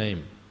home, a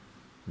name,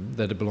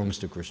 that it belongs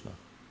to Krishna.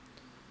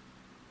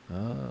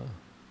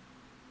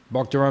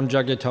 Bhaktaram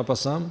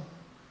Jagatapasam,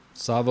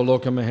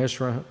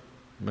 Savaloka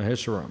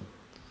Maheshwaram.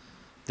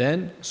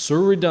 Then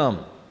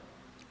Suridam,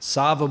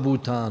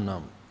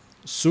 Savabhutanam.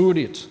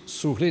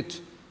 Surit.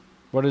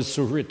 What is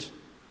Surit?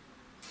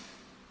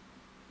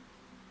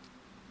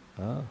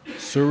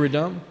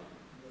 Suridam,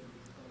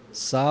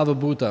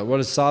 Savabhuta. What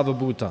is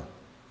Savabhuta?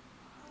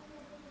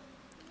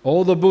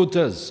 All the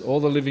bhutas, all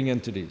the living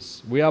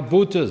entities. We are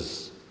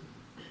bhutas.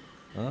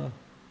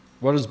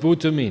 What does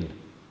bhuta mean?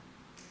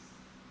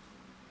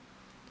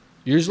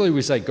 Usually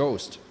we say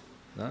ghost.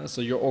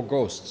 So you're all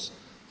ghosts.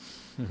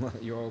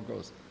 You're all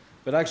ghosts.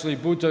 But actually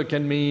bhuta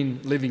can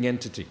mean living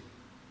entity.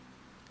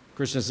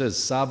 Krishna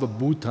says Sava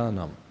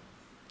Bhutanam.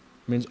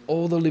 Means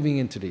all the living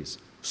entities.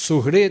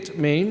 Suhrit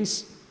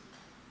means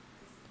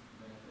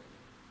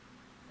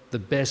the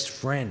best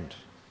friend.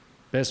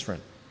 Best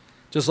friend.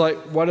 Just like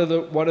what are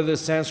the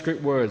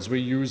Sanskrit words we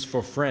use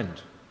for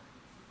friend?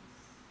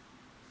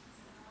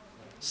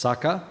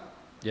 Saka.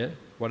 Yeah.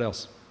 What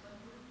else?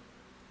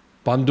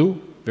 Bandhu.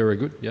 Very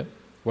good. Yeah.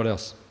 What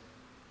else?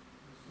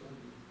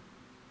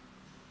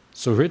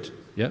 Suhrit.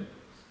 Yeah.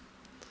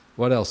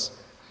 What else?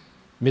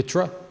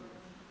 Mitra.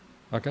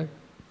 Okay.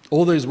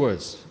 All these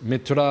words.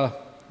 Mitra.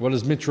 What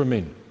does mitra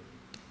mean?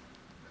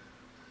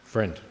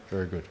 Friend.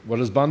 Very good. What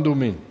does bandhu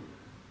mean?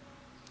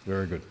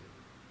 Very good.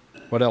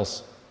 What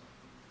else?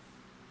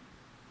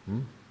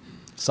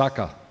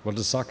 Saka. What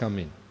does saka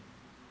mean?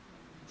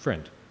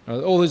 Friend.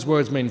 All these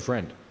words mean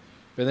friend.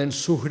 But then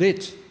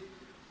suhrit.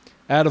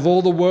 Out of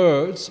all the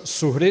words,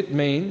 suhrit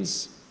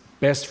means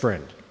best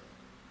friend.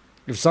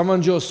 If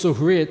someone's your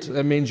suhrit,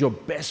 that means your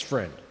best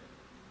friend.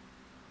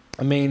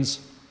 It means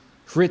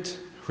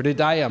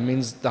hridaya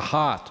means the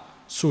heart.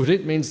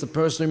 Suhrit means the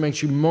person who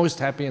makes you most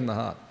happy in the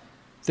heart.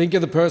 Think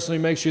of the person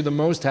who makes you the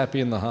most happy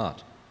in the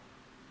heart.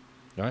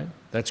 Right?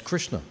 That's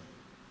Krishna.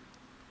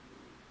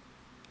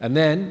 And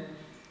then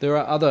there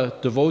are other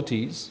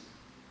devotees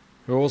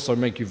who also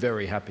make you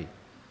very happy.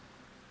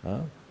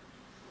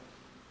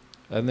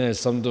 And there's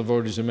some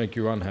devotees who make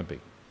you unhappy.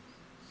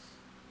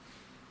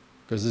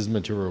 Because this is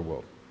material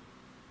world.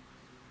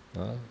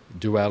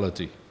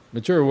 Duality.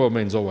 Material world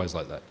means always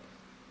like that.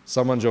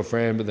 Someone's your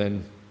friend, but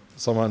then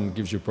someone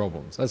gives you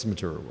problems. That's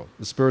material world.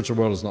 The spiritual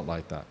world is not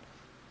like that.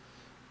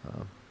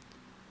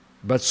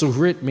 But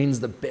suhrit means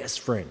the best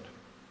friend.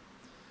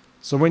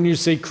 So when you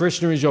see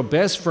Krishna as your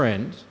best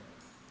friend,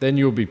 then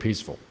you'll be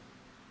peaceful.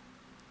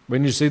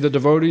 When you see the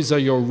devotees are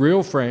your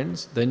real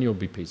friends, then you'll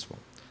be peaceful.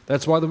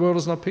 That's why the world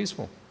is not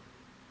peaceful.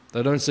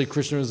 They don't see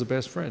Krishna as the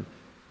best friend.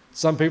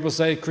 Some people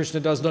say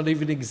Krishna does not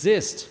even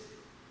exist.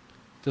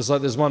 Just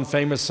like there's one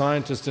famous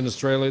scientist in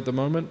Australia at the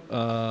moment.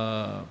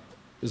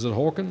 Is it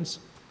Hawkins?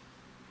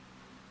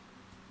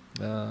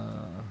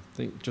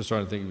 Just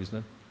trying to think of his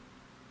name.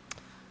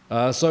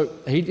 So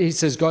he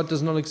says God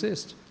does not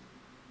exist.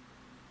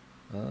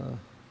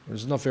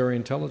 He's not very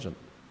intelligent.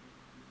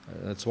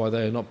 That's why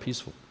they are not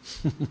peaceful.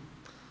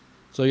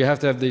 So you have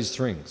to have these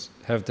things,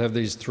 have to have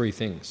these three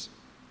things.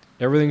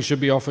 Everything should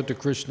be offered to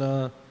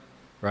Krishna,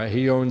 right?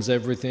 He owns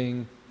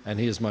everything, and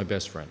he is my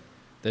best friend.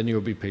 Then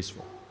you'll be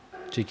peaceful.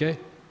 TK?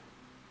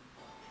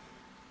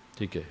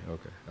 TK,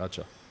 okay,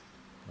 acha.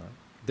 Right.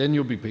 Then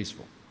you'll be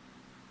peaceful.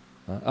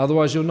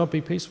 Otherwise you'll not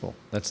be peaceful.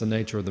 That's the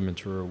nature of the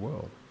material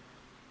world.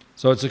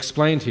 So it's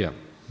explained here.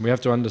 We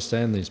have to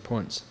understand these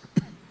points.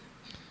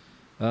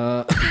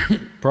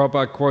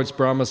 Prabhupada quotes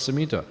Brahma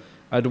Samhita.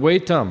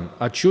 Advaitam,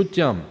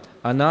 Achyutyam,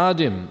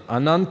 Anadim,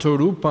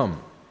 Anantarupam.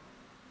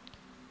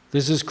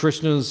 This is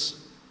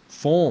Krishna's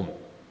form.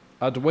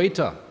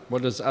 Advaita.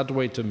 What does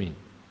Advaita mean?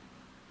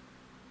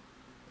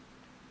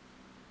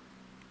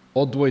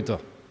 Advaita.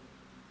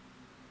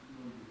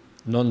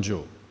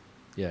 Non-dual.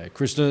 Yeah,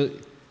 Krishna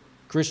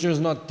is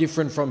not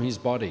different from his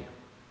body.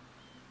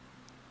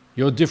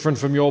 You're different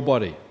from your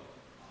body.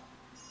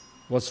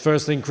 What's the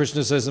first thing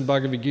Krishna says in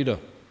Bhagavad Gita?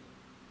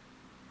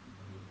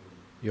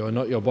 You're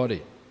not your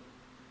body.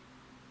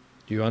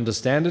 Do you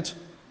understand it?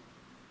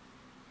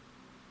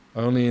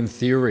 Only in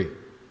theory.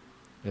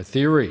 A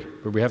theory,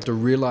 but we have to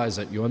realize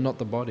that you're not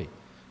the body.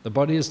 The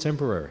body is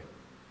temporary.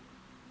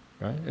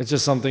 Right? It's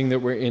just something that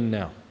we're in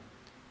now.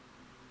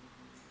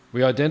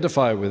 We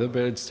identify with it,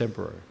 but it's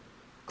temporary.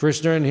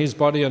 Krishna and his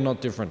body are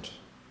not different.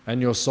 And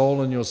your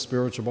soul and your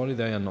spiritual body,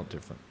 they are not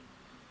different.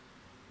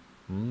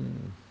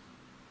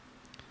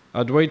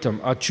 Advaitam.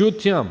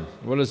 Achyutyam.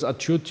 What does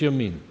achyutya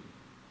mean?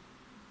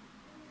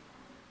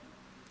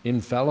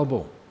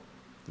 Infallible.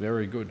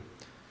 Very good.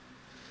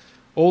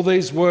 All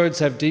these words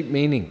have deep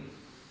meaning.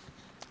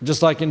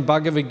 Just like in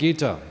Bhagavad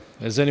Gita.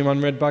 Has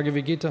anyone read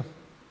Bhagavad Gita?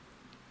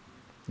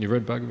 You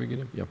read Bhagavad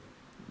Gita? Yeah.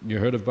 You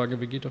heard of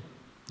Bhagavad Gita?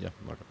 Yeah.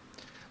 Okay.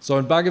 So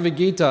in Bhagavad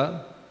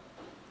Gita,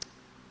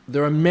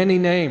 there are many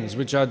names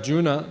which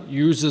Arjuna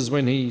uses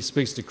when he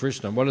speaks to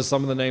Krishna. What are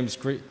some of the names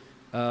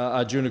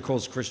Arjuna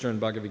calls Krishna in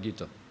Bhagavad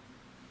Gita?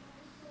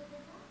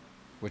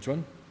 Which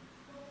one?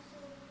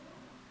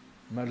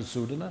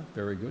 Madhusudana.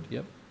 Very good.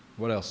 Yep.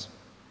 What else?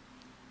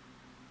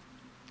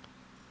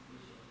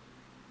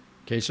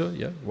 Kesha.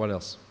 Yeah. What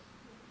else?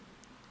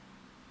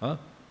 Huh?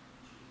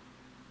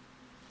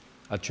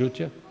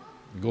 Achyutya.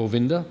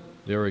 Govinda.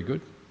 Very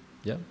good.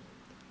 Yeah.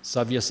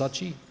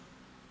 Savyasachi.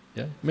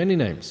 Yeah. Many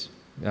names.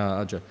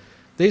 Arjuna.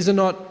 These are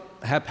not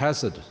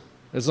haphazard.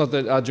 It's not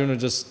that Arjuna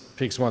just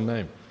picks one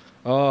name.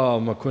 Oh,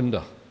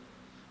 Mukunda.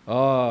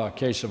 Oh,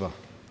 Kesava.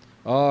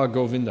 Oh,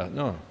 Govinda.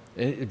 No.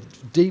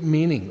 Deep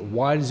meaning.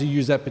 Why does he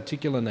use that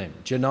particular name?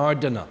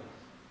 Janardana.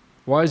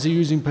 Why is he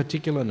using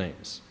particular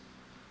names?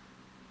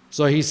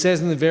 So he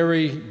says in the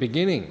very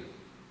beginning,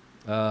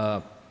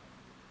 in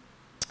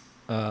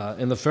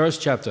the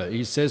first chapter,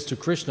 he says to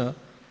Krishna,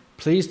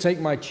 please take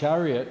my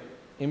chariot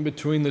in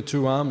between the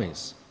two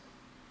armies.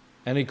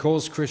 And he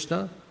calls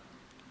Krishna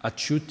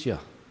Achyutya.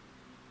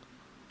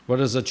 What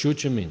does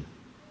Achyutya mean?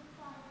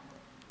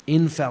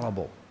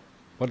 Infallible.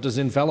 What does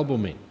infallible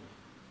mean?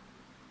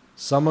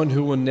 Someone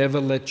who will never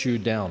let you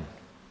down.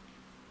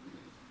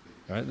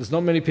 Right? There's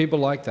not many people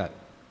like that.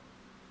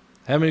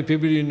 How many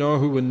people do you know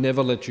who will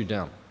never let you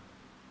down?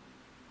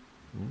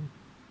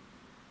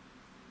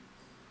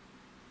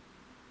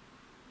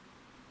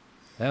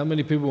 How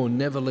many people will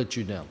never let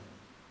you down?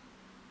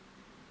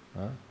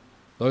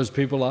 Those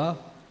people are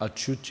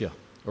Achyutya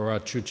or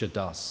Achyutya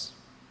Das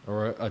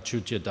or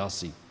Achyutya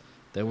Dasi.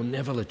 They will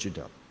never let you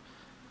down.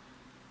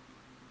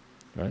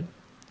 Right?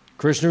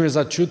 Krishna is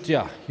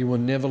Achyutya. He will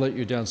never let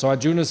you down. So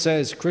Arjuna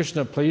says,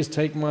 Krishna, please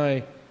take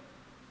my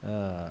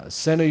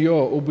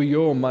Senayo,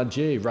 Ubayo,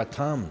 Maje,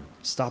 Ratam,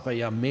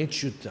 Stapaya,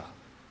 Mechuta.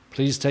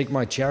 Please take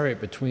my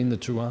chariot between the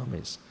two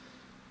armies.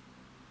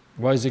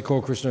 Why is he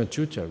called Krishna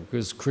Achyutya?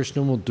 Because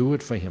Krishna will do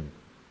it for him.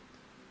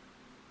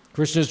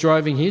 Krishna is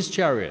driving his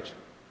chariot.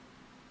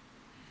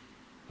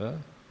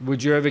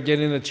 Would you ever get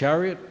in a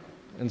chariot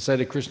and say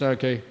to Krishna,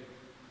 okay,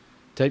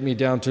 take me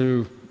down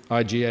to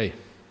IGA?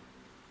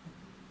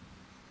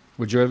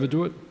 Would you ever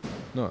do it?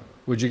 No.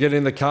 Would you get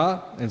in the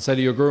car and say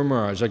to your Guru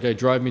Maharaj, okay,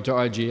 drive me to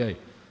IGA?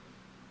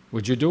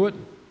 Would you do it?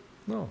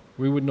 No,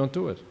 we would not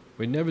do it.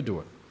 We'd never do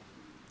it.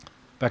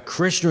 But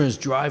Krishna is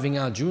driving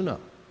Arjuna.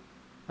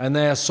 And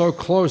they are so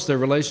close, their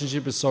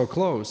relationship is so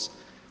close,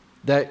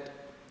 that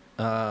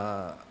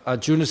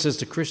Arjuna says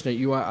to Krishna,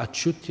 you are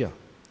Achyutya.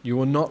 You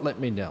will not let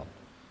me down.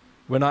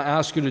 When I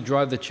ask you to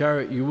drive the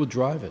chariot, you will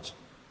drive it.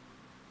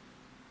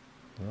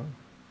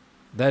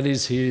 That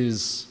is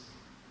his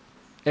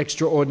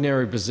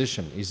extraordinary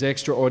position, his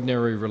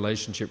extraordinary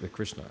relationship with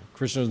Krishna.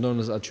 Krishna is known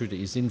as Achyuta.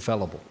 He's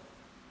infallible.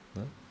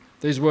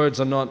 These words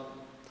are not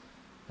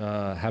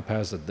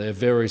haphazard. They're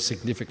very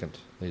significant,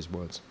 these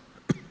words.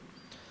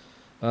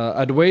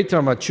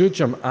 Advaitam,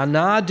 Achyutam,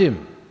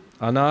 Anadim.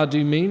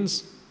 Anadi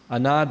means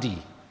Anadi,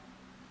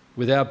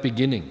 without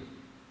beginning.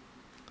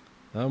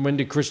 When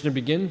did Krishna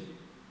begin?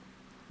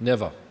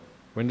 Never.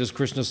 When does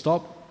Krishna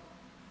stop?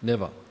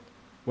 Never.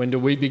 When do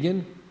we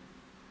begin?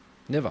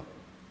 Never.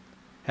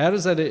 How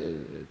does that...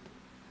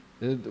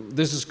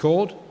 this is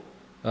called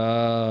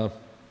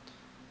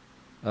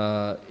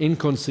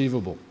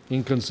inconceivable.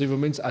 Inconceivable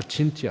means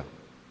achintya.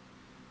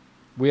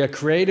 We are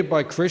created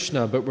by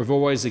Krishna, but we've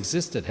always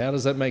existed. How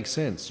does that make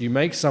sense? You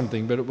make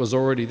something, but it was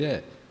already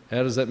there.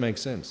 How does that make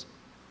sense?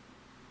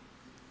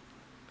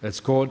 It's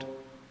called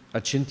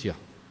achintya,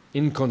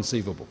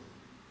 inconceivable.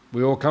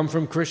 We all come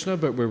from Krishna,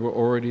 but we were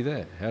already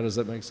there. How does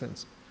that make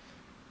sense?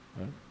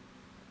 Right?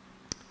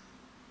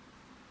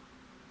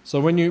 So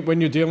when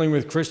you're dealing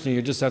with Krishna,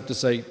 you just have to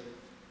say,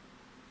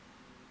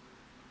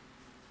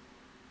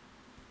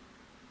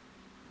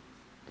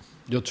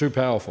 you're too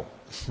powerful.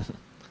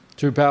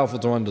 Too powerful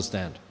to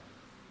understand.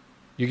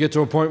 You get to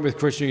a point with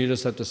Krishna, you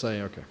just have to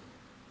say, okay,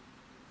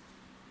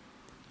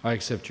 I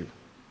accept you.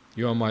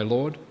 You are my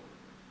Lord.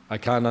 I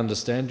can't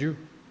understand you,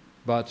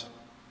 but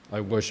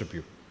I worship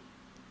you.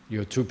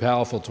 You're too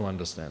powerful to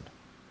understand.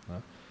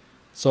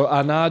 So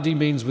anadi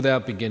means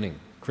without beginning.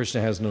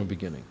 Krishna has no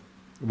beginning.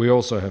 We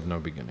also have no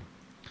beginning.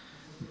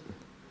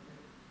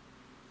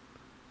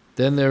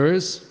 Then there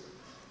is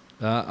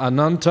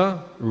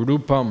ananta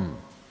rupam.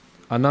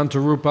 Ananta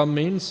rupam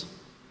means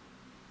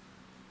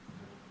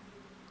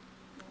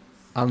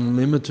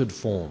unlimited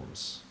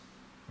forms.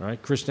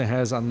 Right? Krishna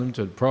has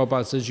unlimited.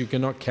 Prabhupada says you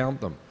cannot count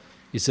them.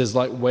 He says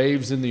like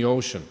waves in the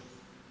ocean.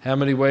 How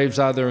many waves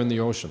are there in the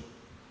ocean?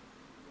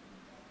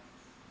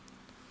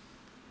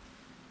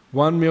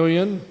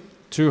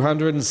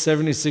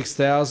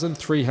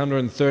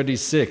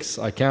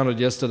 1,276,336. I counted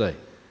yesterday.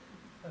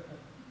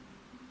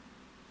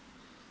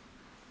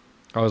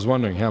 I was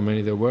wondering how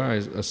many there were. I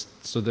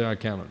stood there, I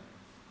counted.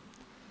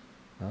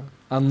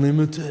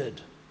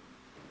 Unlimited.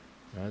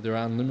 Right? They're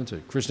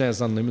unlimited. Krishna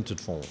has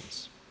unlimited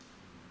forms.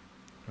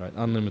 Right?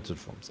 Unlimited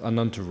forms.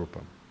 Ananta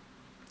Rupam.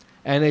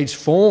 And each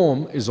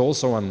form is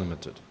also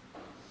unlimited.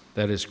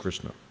 That is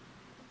Krishna.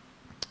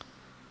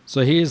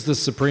 So he is the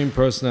Supreme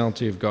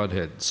Personality of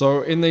Godhead.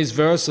 So in these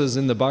verses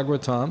in the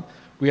Bhagavatam,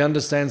 we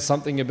understand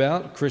something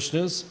about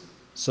Krishna's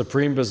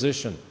supreme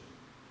position.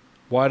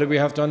 Why do we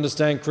have to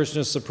understand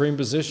Krishna's supreme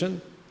position?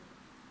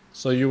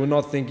 So you will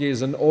not think he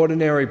is an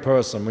ordinary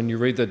person when you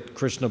read the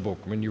Krishna book,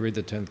 when you read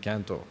the 10th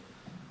canto.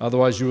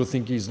 Otherwise you will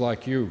think he's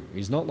like you.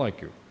 He's not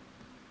like you.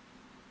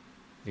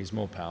 He's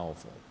more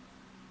powerful.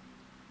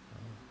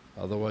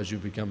 Otherwise you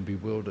become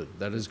bewildered.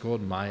 That is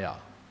called Maya.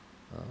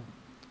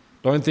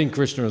 Don't think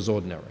Krishna is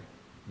ordinary.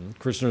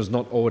 Krishna is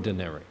not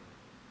ordinary.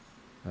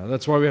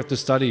 That's why we have to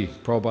study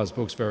Prabhupada's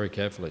books very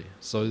carefully,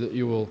 so that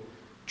you will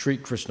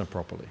treat Krishna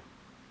properly.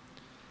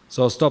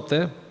 So I'll stop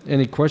there.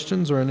 Any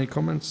questions or any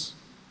comments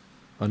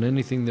on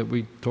anything that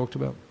we talked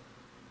about?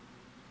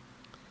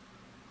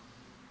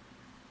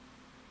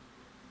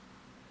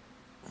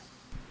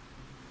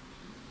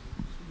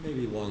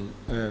 Maybe one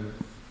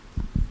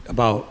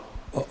about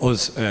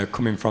us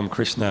coming from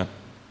Krishna,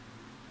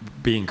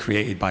 being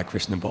created by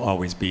Krishna but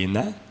always being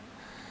there.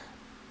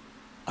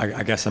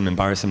 I guess I'm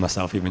embarrassing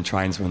myself even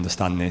trying to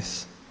understand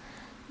this,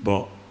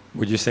 but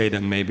would you say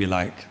that maybe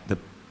I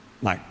don't.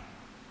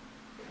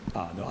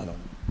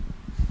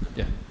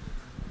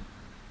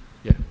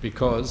 Yeah,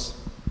 because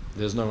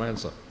there's no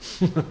answer.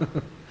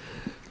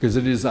 Because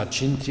it is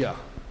achintya.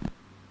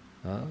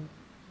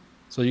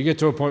 So you get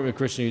to a point with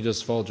Krishna, you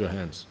just fold your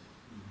hands.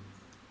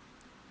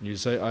 You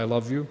say, I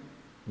love you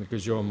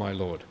because you're my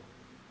Lord.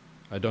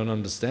 I don't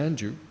understand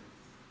you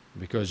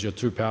because you're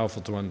too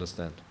powerful to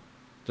understand.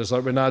 Just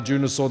like when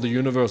Arjuna saw the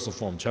universal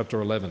form, chapter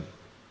 11.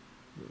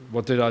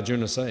 What did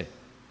Arjuna say?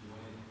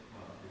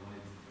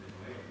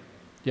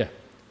 Yeah.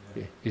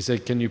 He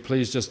said, can you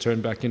please just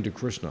turn back into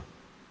Krishna?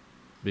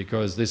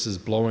 Because this is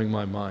blowing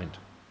my mind.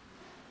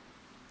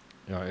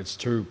 You know, it's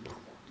too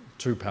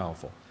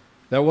powerful.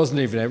 That wasn't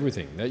even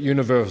everything. That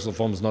universal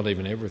form is not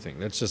even everything.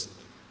 That's just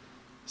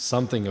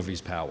something of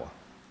his power.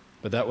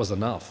 But that was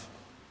enough.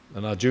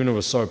 And Arjuna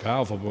was so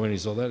powerful, but when he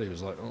saw that, he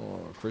was like, oh,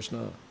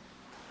 Krishna,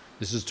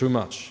 this is too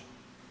much.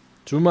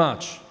 Too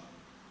much.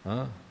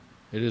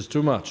 It is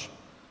too much.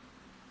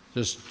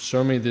 Just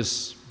show me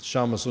this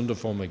Shyamasundar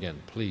form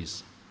again,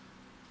 please.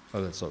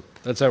 Oh,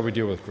 that's how we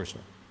deal with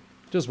Krishna.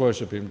 Just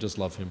worship him, just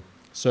love him,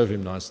 serve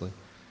him nicely.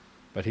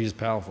 But he's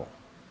powerful.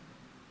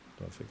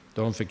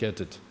 Don't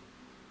forget it.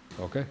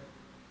 Okay?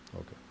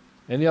 Okay.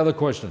 Any other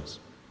questions?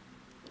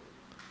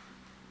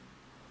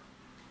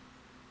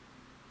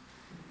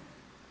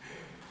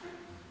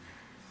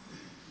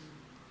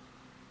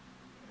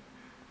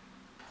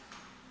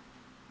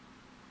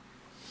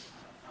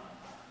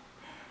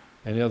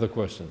 Any other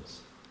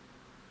questions?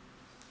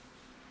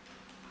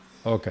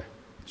 Okay.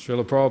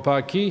 Srila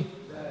Prabhupada ki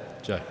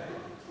Jai.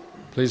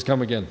 Please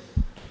come again.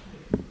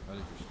 I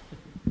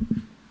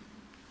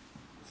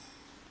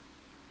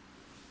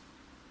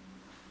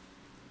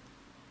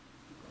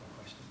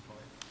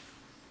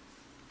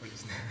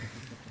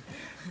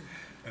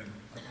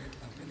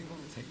really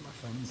want to take my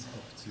friends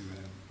up to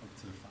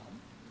the farm.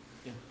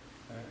 Yeah.